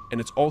him, and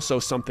it's also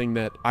something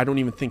that I don't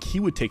even think he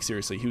would take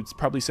seriously. He would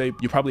probably say,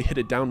 you probably hit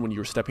it down when you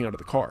were stepping out of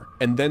the car.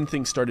 And then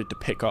things started to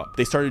pick up.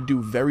 They started to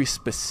do very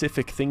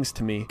specific things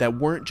to me that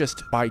weren't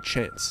just by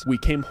chance. We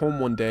came home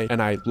one day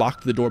and I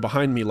locked the door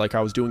behind me like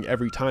I was doing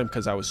every time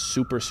because I was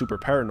super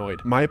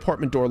paranoid. My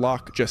apartment door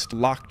lock just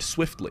locked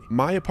swiftly.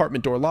 My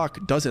apartment door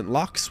lock doesn't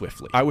lock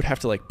swiftly. I would have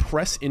to like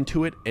press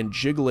into it and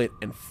jiggle it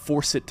and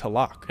force it to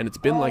lock. And it's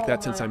been like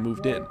that since I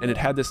moved in. And it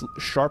had this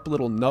sharp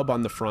little nub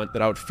on the front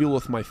that I would feel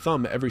with my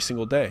thumb every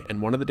single day.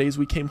 And one of the days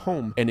we came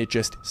home and it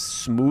just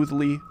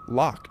smoothly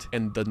locked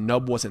and the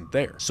nub wasn't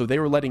there. So they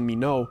were letting me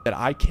know that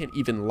I can't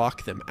even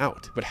lock them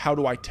out. But how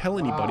do I tell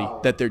anybody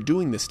that they're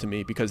doing this to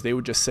me? Because they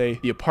would just say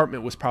the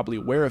apartment was probably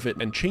aware of it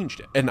and changed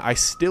it. And I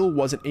still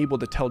wasn't able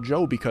to tell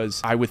Joe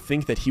because I would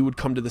think that he would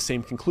come to the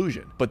same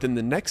conclusion. But then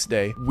the next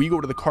day we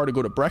go to the car to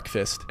go to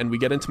breakfast and we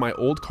get into my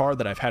old car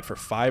that I've had for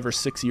 5 or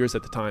 6 years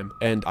at the time.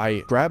 And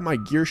I grab my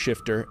gear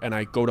shifter and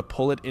I go to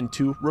pull it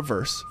into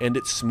reverse and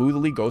it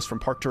smoothly goes from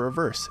park to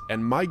reverse.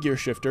 And my gear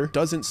shifter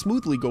doesn't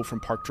smoothly go from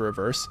park to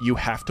reverse. You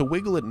have to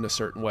wiggle it in a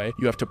certain way.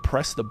 You have to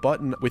press the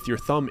button with your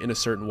thumb in a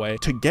certain way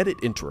to get it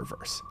into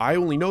reverse. I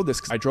only know this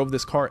because I drove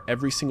this car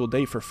every single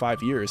day for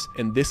 5 years,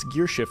 and this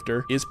gear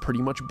shifter is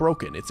pretty much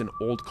broken. It's an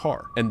old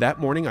car. And that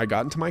morning I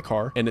got into my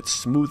car and it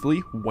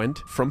smoothly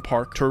went from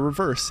park to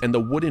reverse, and the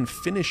wooden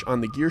finish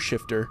on the gear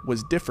shifter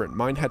was different.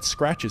 Mine had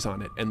scratches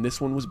on it and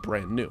this one was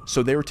brand new.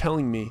 So they were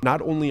telling me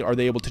not only are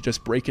they able to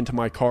just break into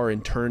my car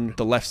and turn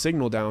the left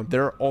signal down,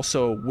 they're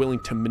also willing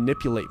to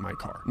manipulate my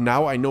car.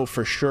 Now I know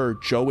for sure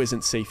Joe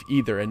isn't safe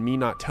either, and me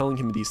not telling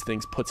him these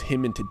things puts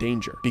him into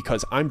danger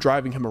because I'm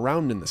driving him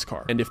around in this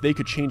car. And if they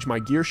could change my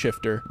gear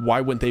shifter,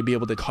 why wouldn't they be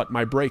able to cut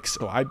my brakes?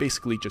 So I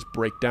basically just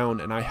break down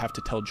and I have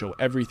to tell Joe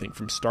everything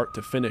from start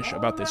to finish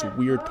about this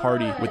weird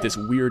party with this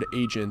weird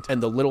agent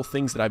and the little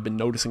things that I've been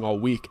noticing all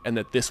week, and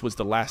that this was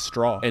the last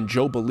straw. And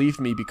Joe believed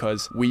me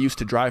because we used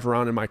to drive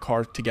around in my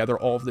car together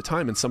all of the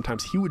time, and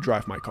sometimes he would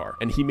drive my car,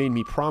 and he made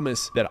me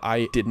promise that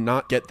I did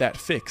not get that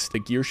fixed. The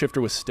gear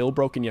shifter was still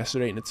broken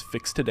yesterday and it's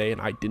fixed today,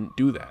 and I didn't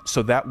do that.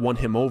 So that won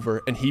him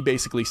over, and he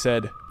basically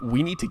said,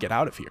 we need to get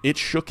out of here. It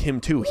shook him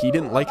too. He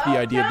didn't like the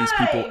idea of these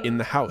people in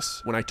the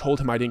house. When I told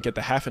him I didn't get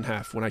the half and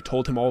half, when I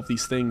told him all of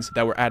these things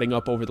that were adding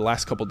up over the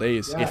last couple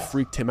days, it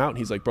freaked him out. And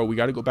he's like, bro, we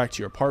got to go back to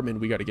your apartment.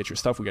 We got to get your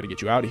stuff. We got to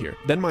get you out of here.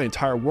 Then my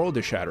entire world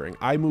is shattering.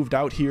 I moved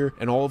out here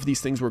and all of these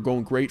things were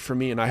going great for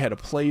me, and I had a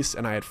place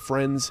and I had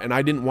friends and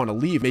I didn't want to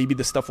leave. Maybe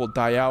the stuff will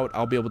die out.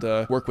 I'll be able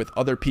to work with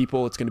other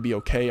people. It's going to be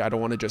okay. I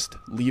don't want to just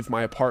leave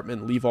my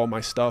apartment, leave all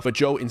my stuff. But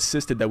Joe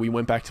insisted that we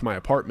went back to my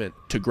apartment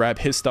to grab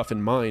his stuff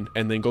and mine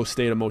and then go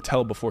stay at a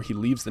motel before he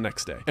leaves the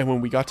next day. And when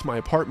we got to my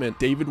apartment,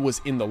 David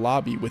was in the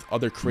lobby with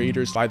other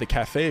creators by the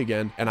cafe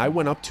again, and I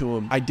went up to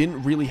him. I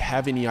didn't really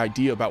have any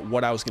idea about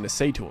what I was going to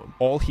say to him.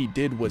 All he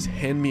did was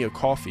hand me a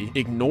coffee,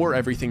 ignore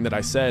everything that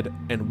I said,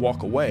 and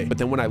walk away. But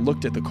then when I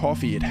looked at the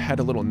coffee, it had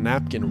a little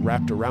napkin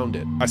wrapped around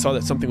it. I saw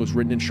that something was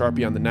written in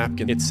Sharpie on the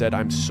napkin. It said,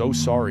 "I'm so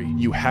sorry.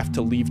 You have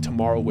to leave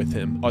tomorrow with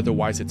him.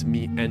 Otherwise, it's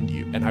me and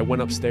you." And I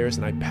went upstairs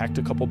and I packed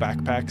a couple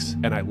backpacks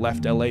and I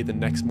left LA the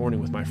next morning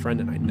with my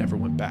friend, and I never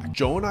went back.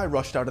 Joe and I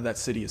rushed out of that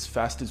city as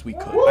fast as we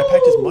could. I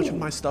packed as much of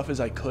my stuff as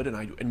I could,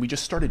 and we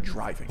just started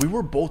driving. We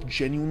were both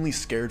genuinely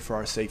scared for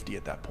our safety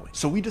at that point.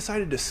 So we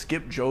decided to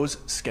skip Joe's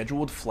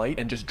scheduled flight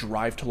and just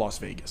drive to Las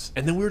Vegas.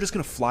 And then we were just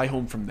gonna fly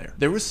home from there.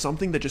 There was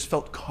something that just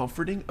felt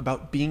comforting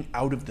about being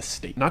out of the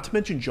state. Not to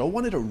mention, Joe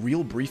wanted a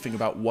real briefing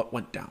about what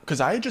went down, because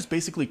I had just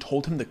basically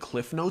told him the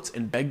cliff notes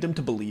and begged him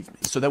to believe me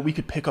so that we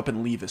could pick up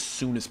and leave as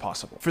soon as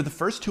possible. For the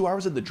first 2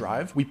 hours of the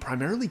drive, we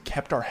primarily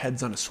kept our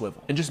heads on a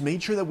swivel and just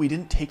made sure that we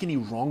didn't take any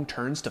wrong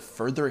turns to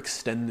further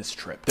extend this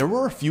trip. There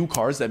were a few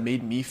cars that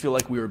made me feel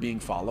like we were being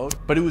followed,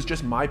 but it was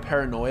just my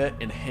paranoia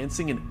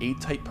enhancing an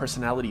A-type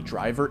personality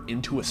driver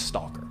into a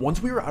stalker.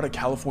 Once we were out of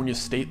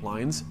California's state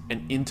lines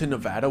and into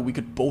Nevada, we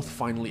could both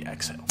finally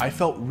exhale. I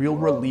felt real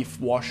relief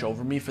wash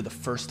over me for the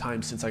first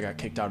time since I got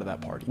kicked out of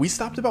that party. We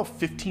stopped about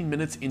 15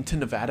 minutes into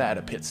Nevada at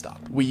a pit stop.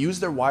 We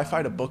used their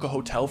Wi-Fi to book a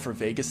hotel for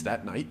Vegas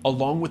that night,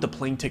 along with the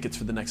plane tickets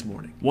for the next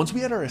morning. Once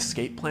we had our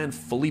escape plan plan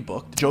fully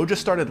booked, Joe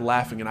just started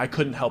laughing and I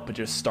couldn't help but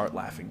just start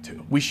laughing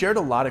too. We shared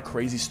a lot of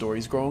crazy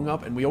stories growing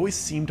up and we always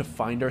seemed to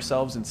find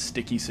ourselves in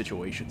sticky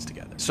situations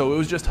together. So it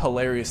was just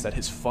hilarious that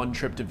his fun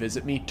trip to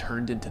visit me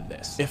turned into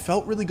this. It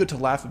felt really good to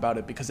laugh about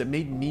it because it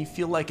made me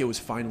feel like it was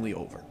finally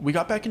over. We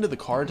got back into the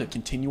car to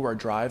continue our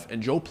drive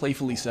and Joe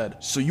playfully said,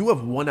 "So you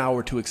have 1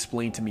 hour to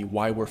explain to me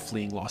why we're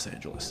fleeing Los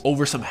Angeles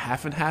over some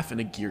half and half and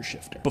a gear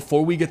shifter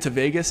before we get to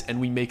Vegas and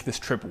we make this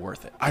trip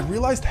worth it." I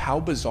realized how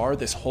bizarre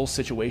this whole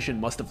situation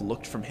must have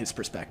looked from his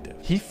perspective.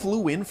 He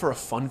flew in for a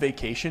fun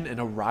vacation and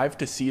arrived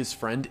to see his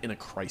friend in a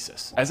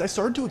crisis. As I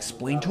started to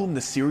explain to him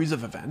the series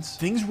of events,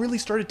 things really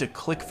started to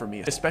click for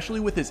me, especially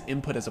with his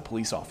input as a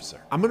police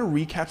officer. I'm going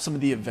to recap some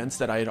of the events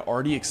that I had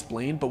already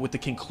explained, but with the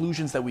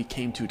conclusions that we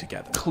came to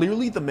together.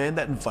 Clearly, the man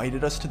that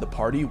invited us to the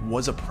party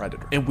was a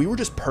predator, and we were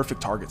just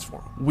perfect targets for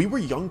him. We were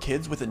young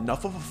kids with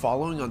enough of a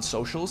following on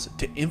socials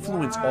to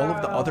influence all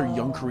of the other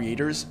young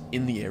creators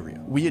in the area.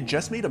 We had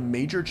just made a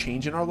major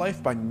change in our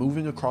life by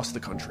moving across the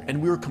country,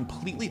 and we were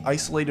completely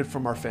isolated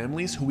from our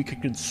families who we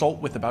could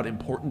consult with about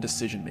important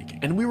decision making.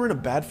 And we were in a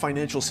bad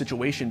financial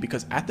situation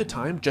because at the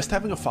time, just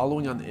having a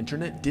following on the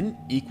internet didn't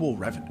equal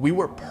revenue. We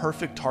were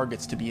perfect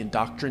targets to be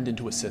indoctrined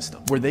into a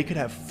system where they could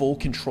have full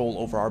control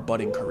over our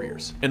budding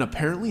careers. And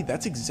apparently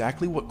that's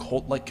exactly what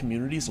cult-like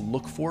communities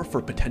look for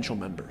potential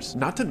members.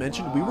 Not to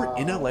mention, we were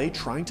in LA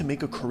trying to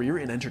make a career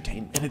in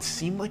entertainment, and it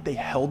seemed like they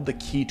held the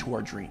key to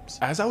our dreams.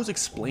 As I was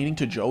explaining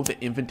to Joe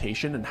the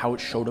invitation and how it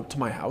showed up to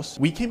my house,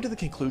 we came to the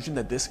conclusion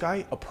that this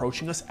guy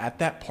approaching us at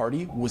that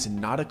party was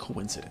not a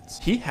coincidence.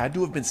 He had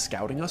to have been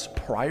scouting us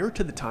prior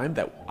to the time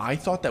that I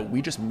thought that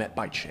we just met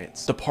by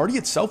chance. The party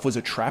itself was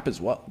a trap as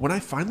well. When I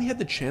finally had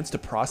the chance to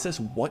process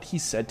what he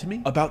said to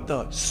me about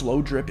the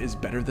slow drip is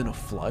better than a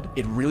flood,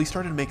 it really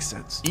started to make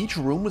sense. Each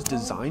room was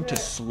designed to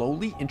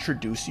slowly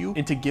introduce you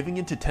into giving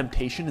into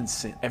temptation and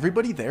sin.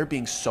 Everybody there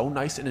being so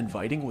nice and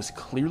inviting was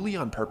clearly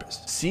on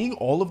purpose. Seeing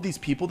all of these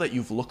people that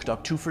you've looked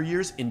up to for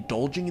years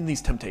indulging in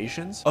these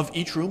temptations of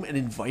each room and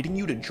inviting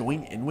you to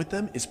join in with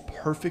them is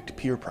perfect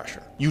peer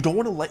pressure. You don't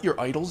want to let your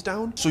idols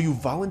down, so you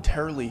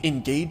voluntarily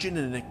engage in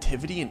an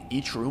activity in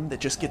each room that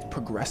just gets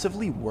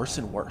progressively worse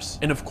and worse.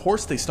 And of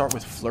course they start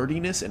with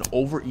flirtiness and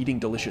overeating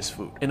delicious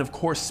food. And of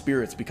course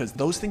spirits, because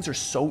those things are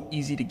so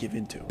easy to give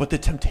into. But the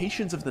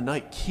temptations of the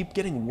night keep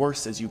getting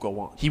worse as you go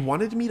on. He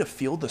wanted me to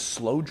feel the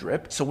slow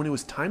drip, so when it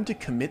was time to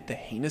commit the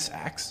heinous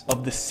acts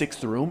of the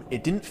 6th room,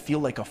 it didn't feel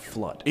like a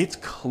flood. It's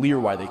clear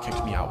why they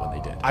kicked me out when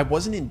they did. I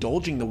wasn't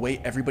indulging the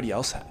way everybody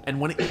else had. And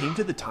when it came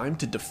to the time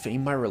to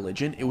defame my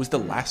religion, it was the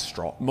last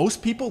straw.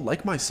 Most people,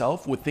 like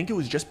myself, would think it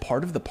was just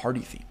part of the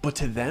party theme. But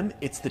to them,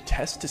 it's the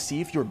test to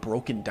see if you're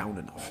broken down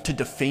enough to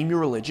defame your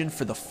religion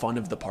for the fun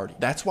of the party.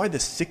 That's why the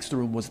 6th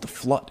room was the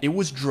flood. It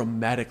was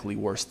dramatically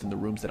worse than the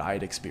rooms that I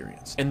had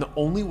experienced. And the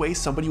only way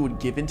somebody would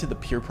give into the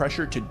peer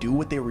pressure to do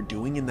what they were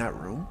doing in that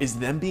room is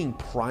them being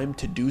primed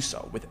to do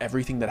so with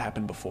everything that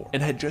happened before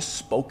and had just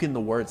spoken the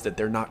words that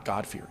they're not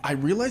God-fearing. I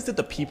realized that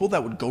the people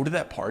that would go to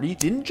that party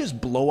didn't just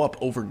blow up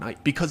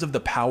overnight because of the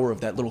power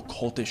of that little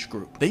cultish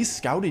group. They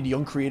scouted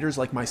young creators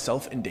like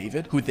myself and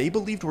David, who they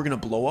believed were going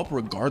to blow up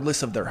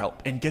regardless of their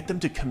help, and get them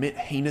to commit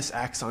heinous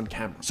acts on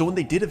camera. So when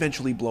they did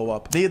eventually blow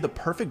up, they had the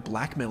perfect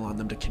blackmail on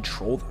them to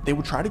control them. They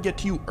would try to get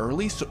to you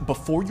early, so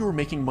before you were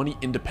making money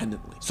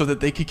independently, so that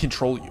they could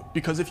control you.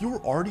 Because if you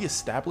were already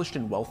established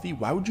and wealthy,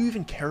 why would you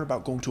even care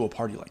about going to a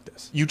party like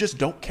this? You just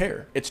don't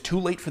care. It's too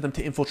late for them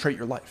to infiltrate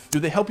your life. Do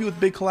they help you with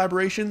big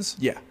collaborations?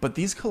 Yeah, but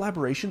these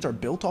collaborations are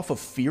built off of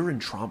fear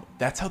and trauma.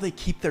 That's how they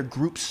keep their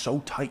groups so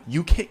tight.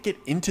 You can't get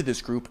into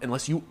this group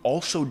unless you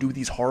also do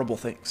these horrible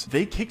things.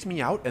 They kicked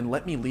me out and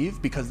let me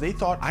leave because they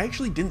thought I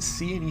actually didn't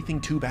see anything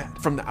too bad.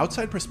 From the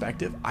outside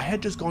perspective, I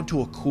had just gone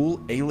to a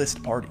cool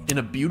A-list party in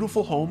a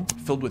beautiful home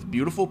filled with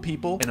beautiful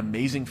people and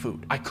amazing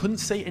food. I couldn't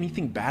say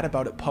anything bad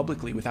about it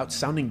publicly without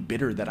sounding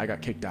bitter that I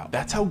got kicked out.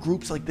 That's how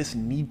groups like this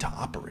need to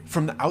operate.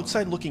 From the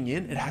outside looking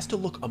in, it has to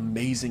look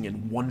amazing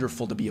and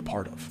wonderful to be a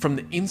part of. From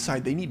the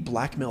inside, they need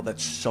blackmail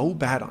that's so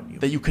bad on you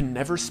that you can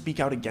never speak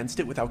out against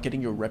it without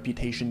getting your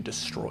reputation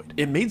destroyed.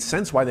 It made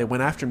sense why they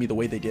went after me the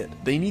way they did.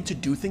 They need to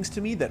do things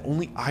to me that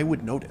only I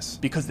would notice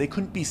because they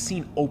couldn't be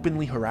seen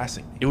openly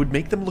harassing me. It would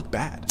make them look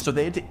bad. So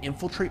they had to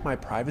infiltrate my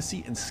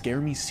privacy and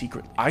scare me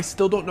secretly. I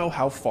still don't know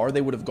how far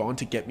they would have gone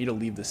to get me to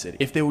leave the city,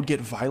 if they would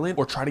get violent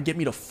or try to get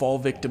me to fall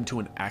victim to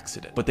an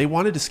accident. But they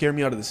wanted to scare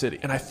me out of the city.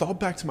 And I thought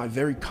back to my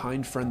very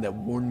kind friend that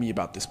warned me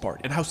about this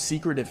party and how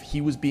secretive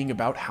he was being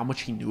about how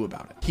much he knew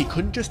about it. He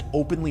couldn't just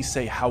openly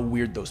say how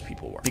weird those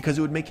people were because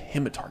it would make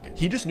him a target.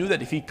 He just knew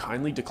that if he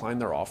kindly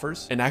declined their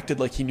offers and acted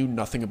like he knew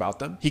nothing about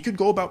them, he could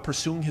go about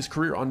pursuing his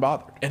career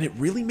unbothered. And it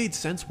really made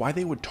sense why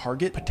they would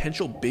target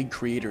potential big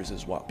creators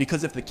as well.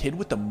 Because if the kid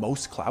with the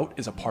most clout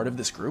is a part of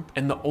this group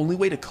and the only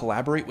way to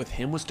collaborate with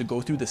him was to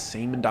go through the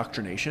same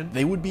indoctrination,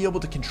 they would be able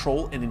to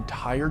control an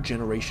entire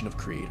generation of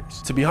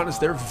creators. To be honest,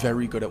 they're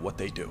very good at what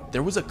they do.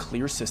 There was a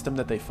clear system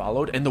that they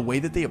followed, and the way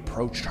that they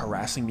approached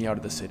harassing me out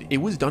of the city, it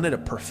was done at a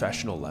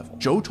professional level.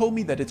 Joe told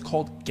me that it's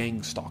called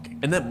gang stalking,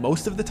 and that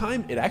most of the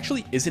time it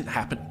actually isn't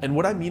happening. And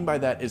what I mean by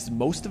that is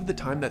most of the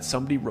time that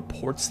somebody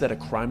reports doubts that a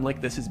crime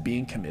like this is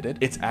being committed,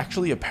 it's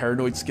actually a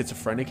paranoid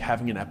schizophrenic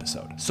having an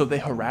episode. So they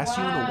harass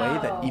you in a way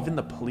that even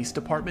the police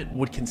department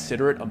would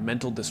consider it a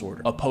mental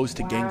disorder, opposed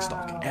to gang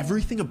stalking.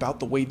 Everything about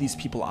the way these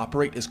people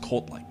operate is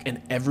cult-like,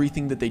 and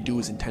everything that they do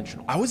is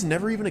intentional. I was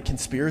never even a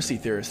conspiracy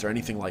theorist or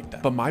anything like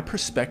that, but my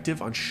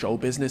perspective on show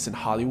business in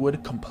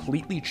Hollywood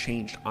completely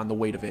changed on the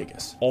way to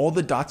Vegas. All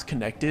the dots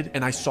connected,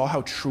 and I saw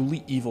how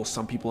truly evil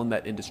some people in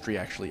that industry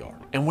actually are.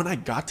 And when I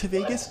got to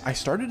Vegas, I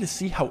started to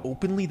see how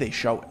openly they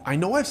show it. I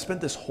know I've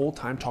spent this whole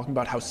time talking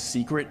about how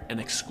secret and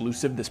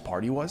exclusive this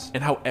party was,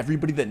 and how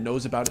everybody that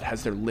knows about it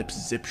has their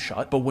lips zipped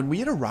shut, but when we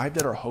had arrived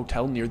at our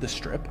hotel near the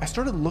strip, I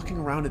started looking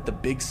around at the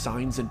big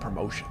signs and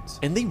promotions,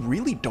 and they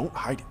really don't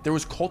hide it. There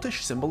was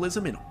cultish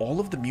symbolism in all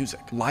of the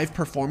music, live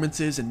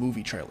performances, and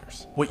movie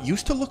trailers. What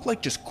used to look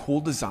like just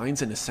cool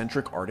designs and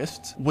eccentric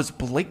artists was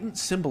blatant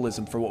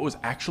symbolism for what was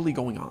actually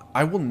going on.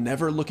 I will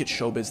never look at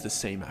showbiz the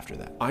same after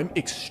that. I'm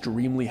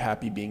extremely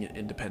happy being an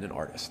independent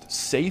artist,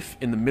 safe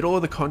in the middle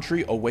of the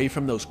country, away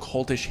from those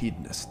cultish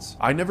hedonists.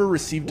 I never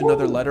received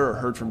another letter or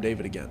heard from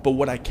David again, but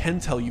what I can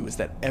tell you is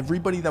that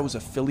everybody that was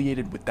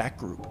affiliated with that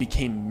group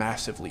became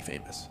massively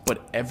famous,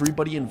 but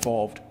everybody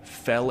involved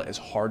fell as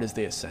hard as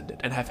they ascended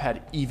and have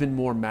had even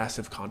more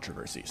massive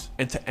controversies.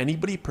 And to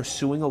anybody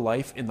pursuing a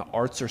life in the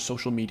arts or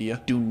social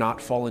media, do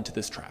not fall into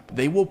this trap.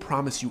 They will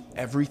promise you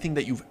everything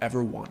that you've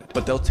ever wanted,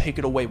 but they'll take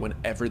it away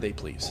whenever they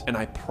please. And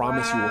I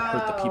promise you will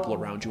hurt the people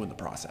around you in the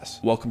process.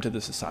 Welcome to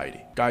the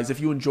society. Guys, if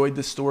you enjoyed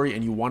this story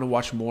and you want to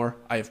watch more,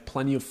 I have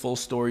plenty of full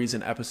stories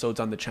and episodes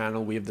on the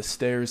channel. We have the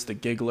Stairs, the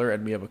Giggler,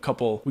 and we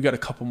got a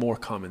couple more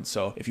coming.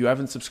 So if you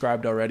haven't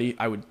subscribed already,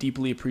 I would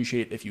deeply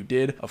appreciate if you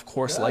did. Of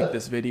course, like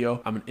this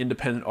video. I'm an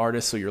independent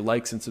artist, so your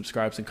likes and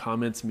subscribes and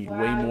comments mean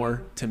way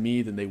more to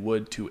me than they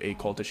would to a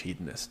cultish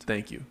hedonist.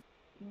 Thank you.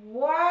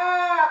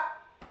 Wow.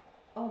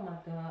 Oh my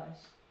gosh.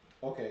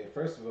 Okay,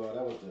 first of all,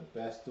 that was the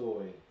best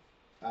story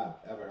I've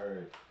ever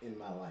heard in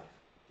my life.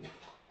 It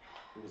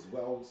was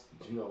well,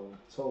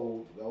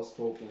 told, well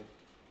spoken,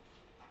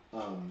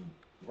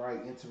 right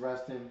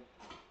interesting,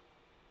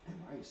 and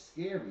right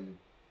scary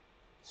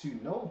to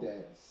know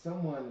that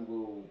someone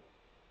will,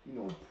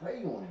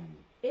 prey on you.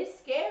 It's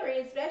scary,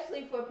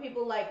 especially for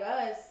people like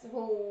us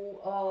who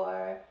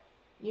are,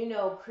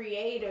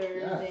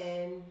 creators,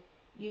 and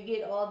you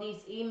get all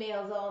these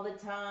emails all the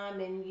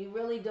time, and you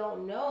really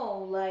don't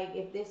know, like,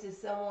 if this is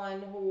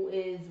someone who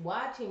is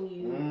watching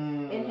you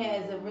and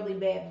has a really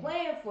bad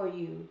plan for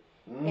you.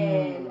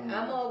 And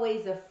I'm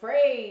always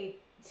afraid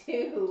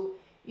to,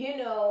 do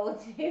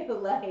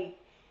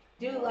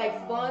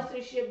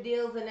sponsorship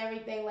deals and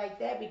everything like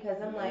that, because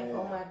I'm like,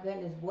 oh my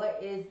goodness, what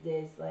is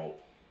this? Like,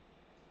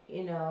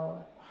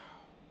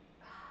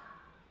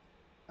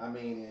 I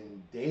mean,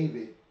 and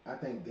I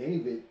think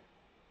David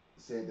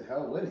said the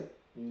hell with it,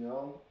 He's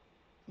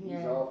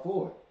all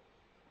for it.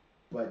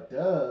 But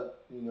Doug,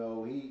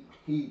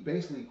 he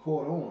basically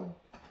caught on.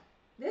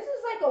 This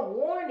is like a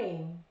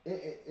warning.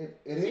 It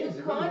is.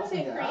 To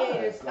content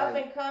creators up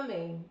and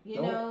coming,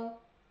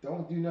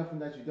 Don't do nothing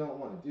that you don't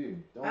want to do.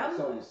 Don't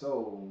sell your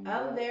soul.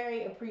 I'm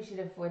very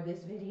appreciative for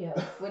this video,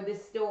 for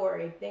this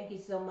story. Thank you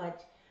so much.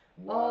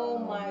 Wow, oh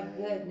my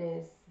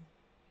goodness.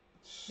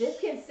 This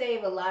can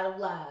save a lot of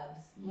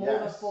lives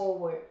moving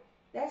forward.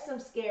 That's some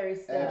scary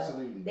stuff.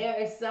 Absolutely. There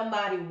is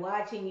somebody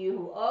watching you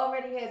who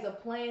already has a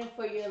plan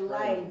for your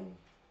life,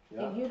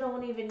 and you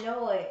don't even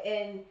know it.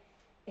 And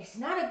it's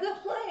not a good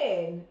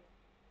plan.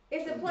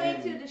 It's a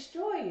plan to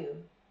destroy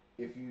you.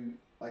 If you,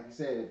 like you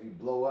said, if you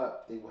blow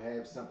up, they will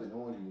have something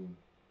on you.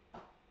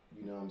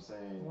 You know what I'm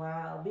saying?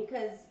 Wow.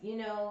 Because,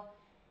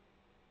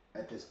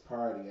 at this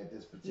party, at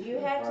this particular you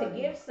have party,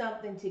 to give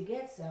something to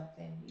get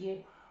something.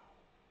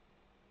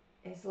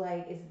 It's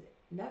like,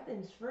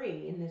 nothing's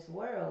free in this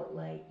world.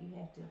 Like, you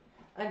have to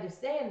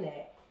understand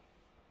that.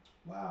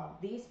 Wow.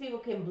 These people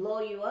can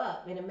blow you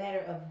up in a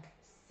matter of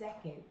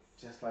seconds.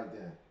 Just like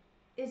that.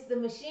 It's the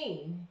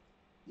machine.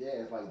 Yeah,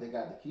 it's like they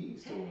got the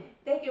keys to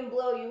it. They can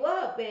blow you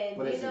up, and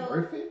but is it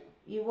worth it?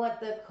 You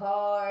want the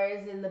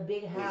cars and the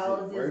big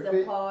houses,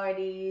 the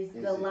parties,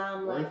 the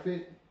limelight. Worth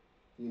it?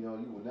 You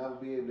will never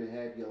be able to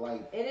have your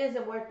life. It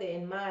isn't worth it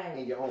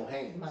in your own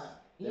hands.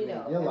 In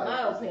your life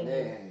my is opinion. In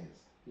their hands.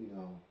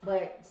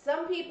 But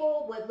some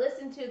people would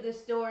listen to the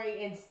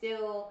story and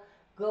still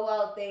go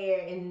out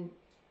there and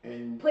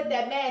put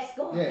that mask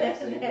on at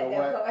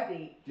that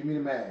party. Give me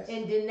the mask.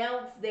 And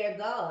denounce their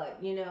God,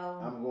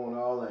 I'm going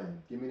all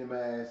in. Give me the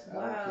mask. I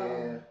don't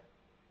care.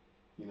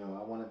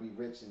 I want to be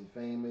rich and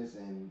famous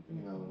and,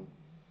 No.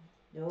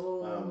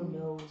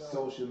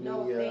 social media.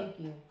 No, thank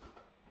you.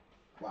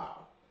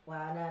 Wow.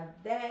 Wow, now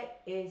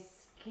that is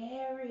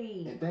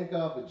scary. And thank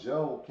God for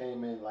Joe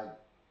came in like,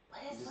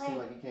 it just seemed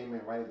like he came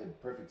in right at the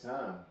perfect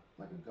time,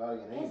 like a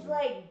guardian angel. It's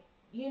like,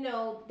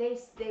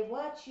 they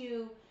watch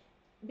you,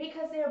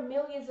 because there are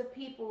millions of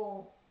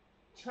people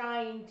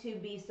trying to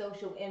be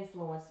social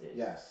influencers.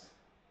 Yes.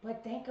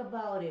 But think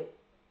about it.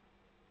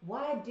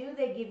 Why do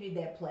they give you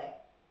that plaque?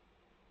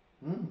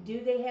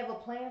 Do they have a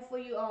plan for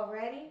you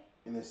already?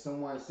 And there's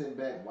someone sitting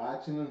back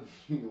watching them,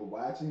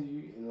 watching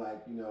you, and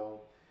like,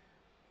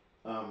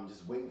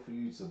 just waiting for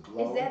you to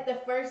blow. Is that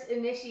the first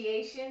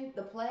initiation,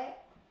 the plaque?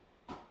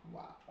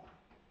 Wow.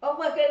 Oh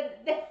my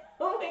god!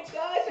 Oh my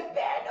gosh, I'm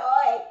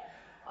paranoid.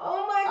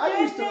 Oh my goodness.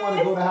 I used to want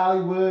to go to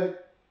Hollywood,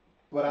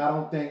 but I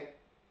don't think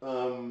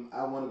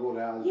I want to go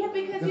to Hollywood. Yeah,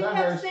 because I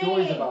heard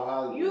stories about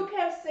Hollywood. You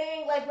kept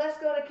saying like, let's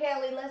go to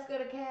Cali, let's go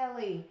to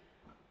Cali.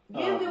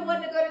 You've been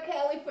wanting to go to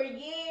Cali for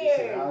years. They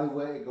said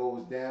Hollywood, it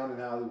goes down in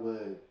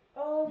Hollywood.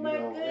 Oh my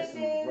goodness.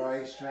 There's some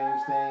very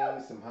strange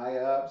things, some high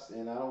ups,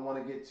 and I don't want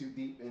to get too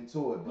deep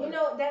into it. But you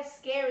know, that's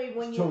scary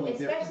when you, totally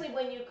especially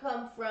when you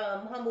come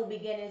from humble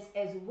beginnings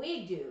as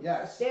we do.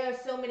 Yes. There are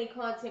so many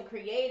content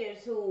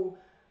creators who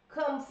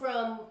come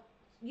from,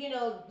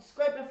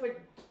 scraping for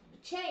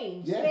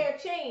change, spare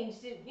change,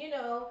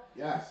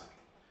 Yes.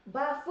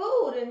 buy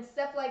food and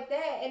stuff like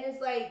that. And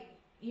it's like,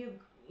 you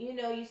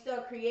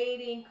start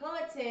creating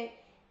content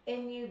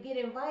and you get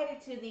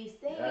invited to these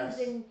things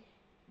and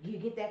you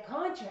get that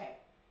contract.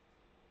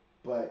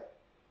 But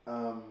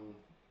I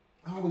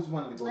always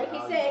wanted to go. Like he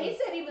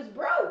said he was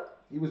broke.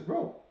 He was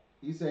broke.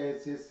 He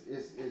said his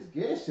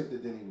gear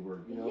shifted didn't even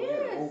work. He had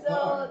an old so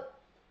car.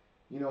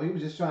 He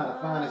was just trying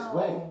to find his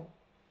way.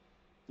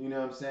 You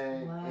know what I'm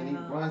saying? Wow. And he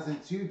runs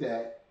into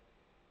that,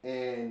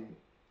 and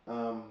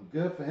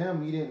good for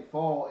him, he didn't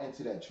fall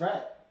into that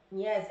trap.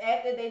 Yes,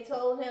 after they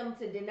told him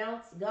to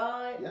denounce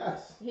God,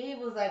 yes, he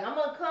was like, I'm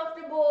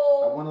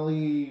uncomfortable. I want to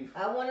leave.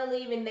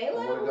 And they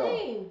let him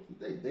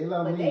leave. They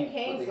let him leave, they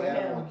came but for they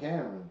had him on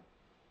camera.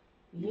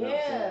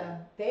 Yeah,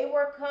 they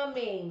were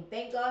coming.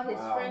 Thank God his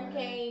friend man.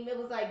 came. It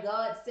was like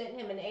God sent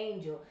him an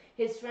angel.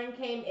 His friend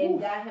came and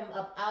got him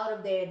up out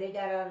of there. They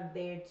got out of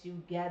there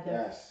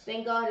together. Yes.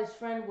 Thank God his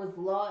friend was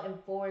law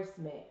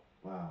enforcement.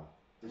 Wow.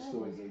 This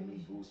story gave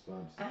me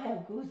goosebumps. I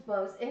have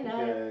goosebumps.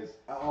 Because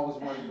I always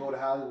wanted to go to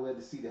Hollywood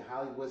to see the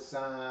Hollywood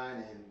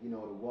sign and, to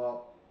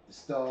walk the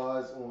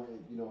stars on,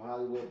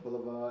 Hollywood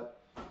Boulevard.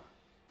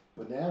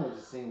 But now it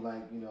just seemed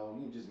like,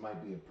 you just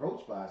might be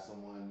approached by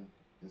someone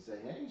and say,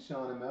 hey,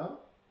 Sean and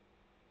Mel,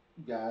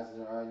 you guys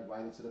are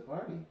invited to the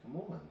party. Come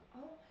on.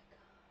 Oh, my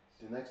gosh.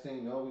 The next thing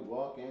you know, we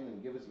walk in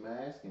and give us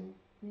masks and...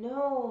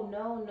 No.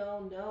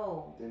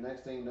 The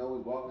next thing you know, we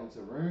walk into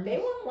rooms. They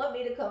wouldn't want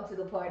me to come to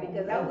the party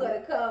because I'm going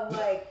to come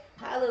like,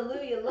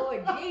 hallelujah,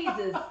 Lord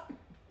Jesus.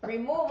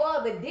 Remove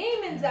all the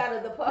demons out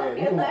of the party.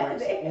 Yeah, bring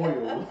some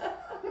oil.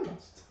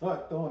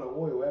 Start throwing the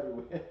oil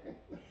everywhere.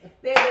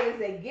 They're going to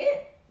say,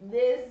 get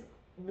this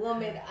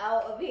woman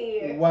out of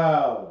here.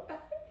 Wow.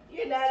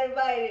 You're not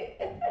invited.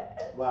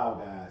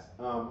 Wow, guys.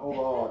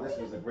 Overall, this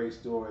was a great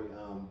story.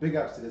 Big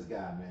ups to this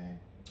guy, man.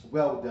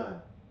 Well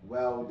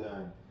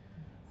done.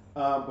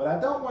 But I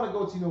don't want to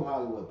go to no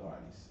Hollywood parties.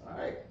 All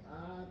right,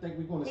 I think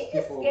we're going to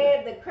skip over. He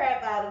scared the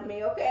crap out of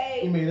me. Okay.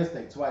 He made us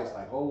think twice.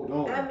 Like, hold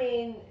on. I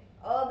mean,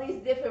 all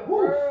these different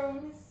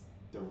rooms.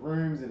 The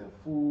rooms and the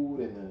food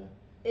and the.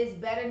 It's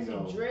better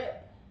to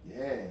drip.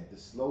 Yeah, the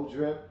slow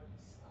drip.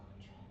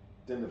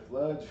 Than the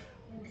flood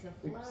drip. It's a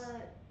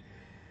flood.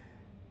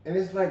 And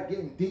it's like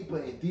getting deeper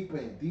and deeper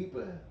and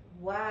deeper.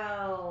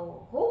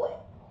 Wow.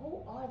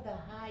 Who are the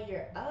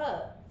higher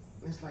ups?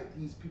 It's like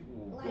these people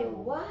will like, go.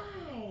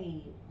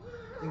 Why?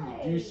 They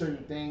will do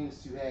certain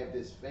things to have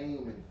this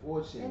fame and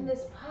fortune. And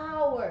this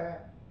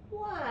power.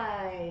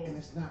 Why? And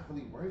it's not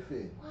really worth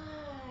it.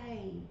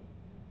 Why?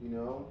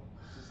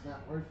 It's just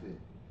not worth it.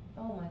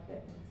 Oh my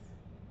goodness.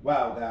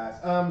 Wow,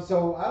 guys.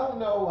 So I don't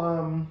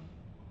know.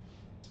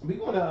 We're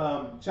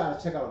gonna try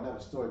to check out another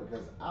story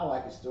because I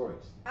like his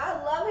stories.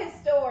 I love his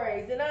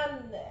stories, and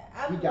I'm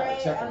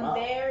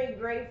very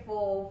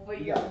grateful for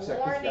your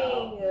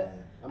warning.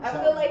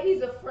 I feel like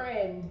he's a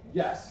friend.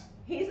 Yes.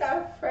 He's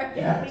our friend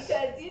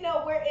because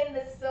we're in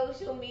the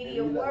social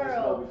media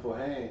world,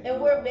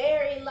 and we're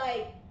very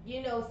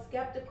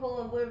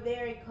skeptical, and we're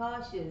very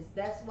cautious.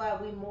 That's why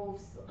we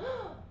move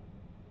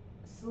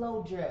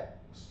slow drip.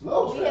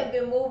 Slow drip. We have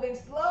been moving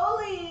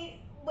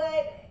slowly,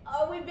 but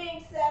are we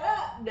being set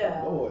up?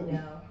 No. Oh,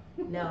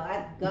 Lord.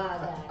 God got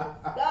us.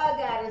 God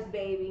got us,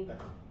 baby.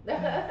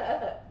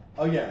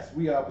 Oh yes,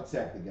 we are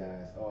protected,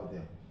 guys, all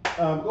day.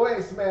 Go ahead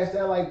and smash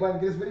that like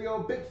button, give this video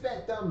a big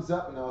fat thumbs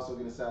up, and also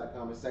get inside the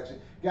comment section.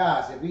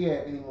 Guys, if we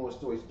have any more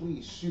stories,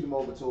 please shoot them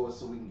over to us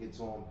so we can get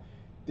to them.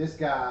 This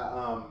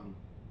guy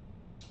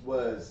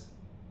was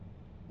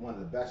one of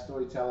the best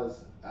storytellers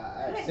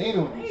I've seen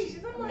on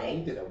YouTube.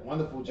 He did a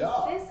wonderful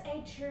job. Is this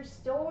a true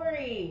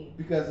story?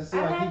 Because it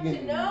seems like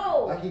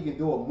he can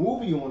do a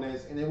movie on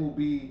this, and it will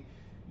be,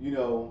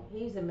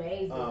 he's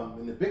amazing.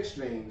 In the big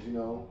streams,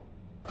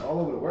 all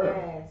over the world.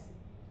 Yes,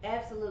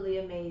 absolutely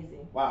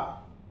amazing. Wow.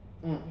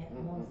 Most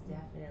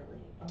definitely.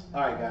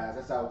 All right, guys,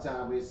 that's our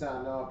time. We're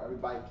signing off.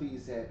 Everybody,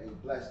 please have a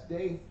blessed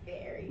day.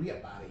 Very. We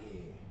up out of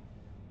here.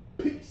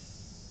 Peace.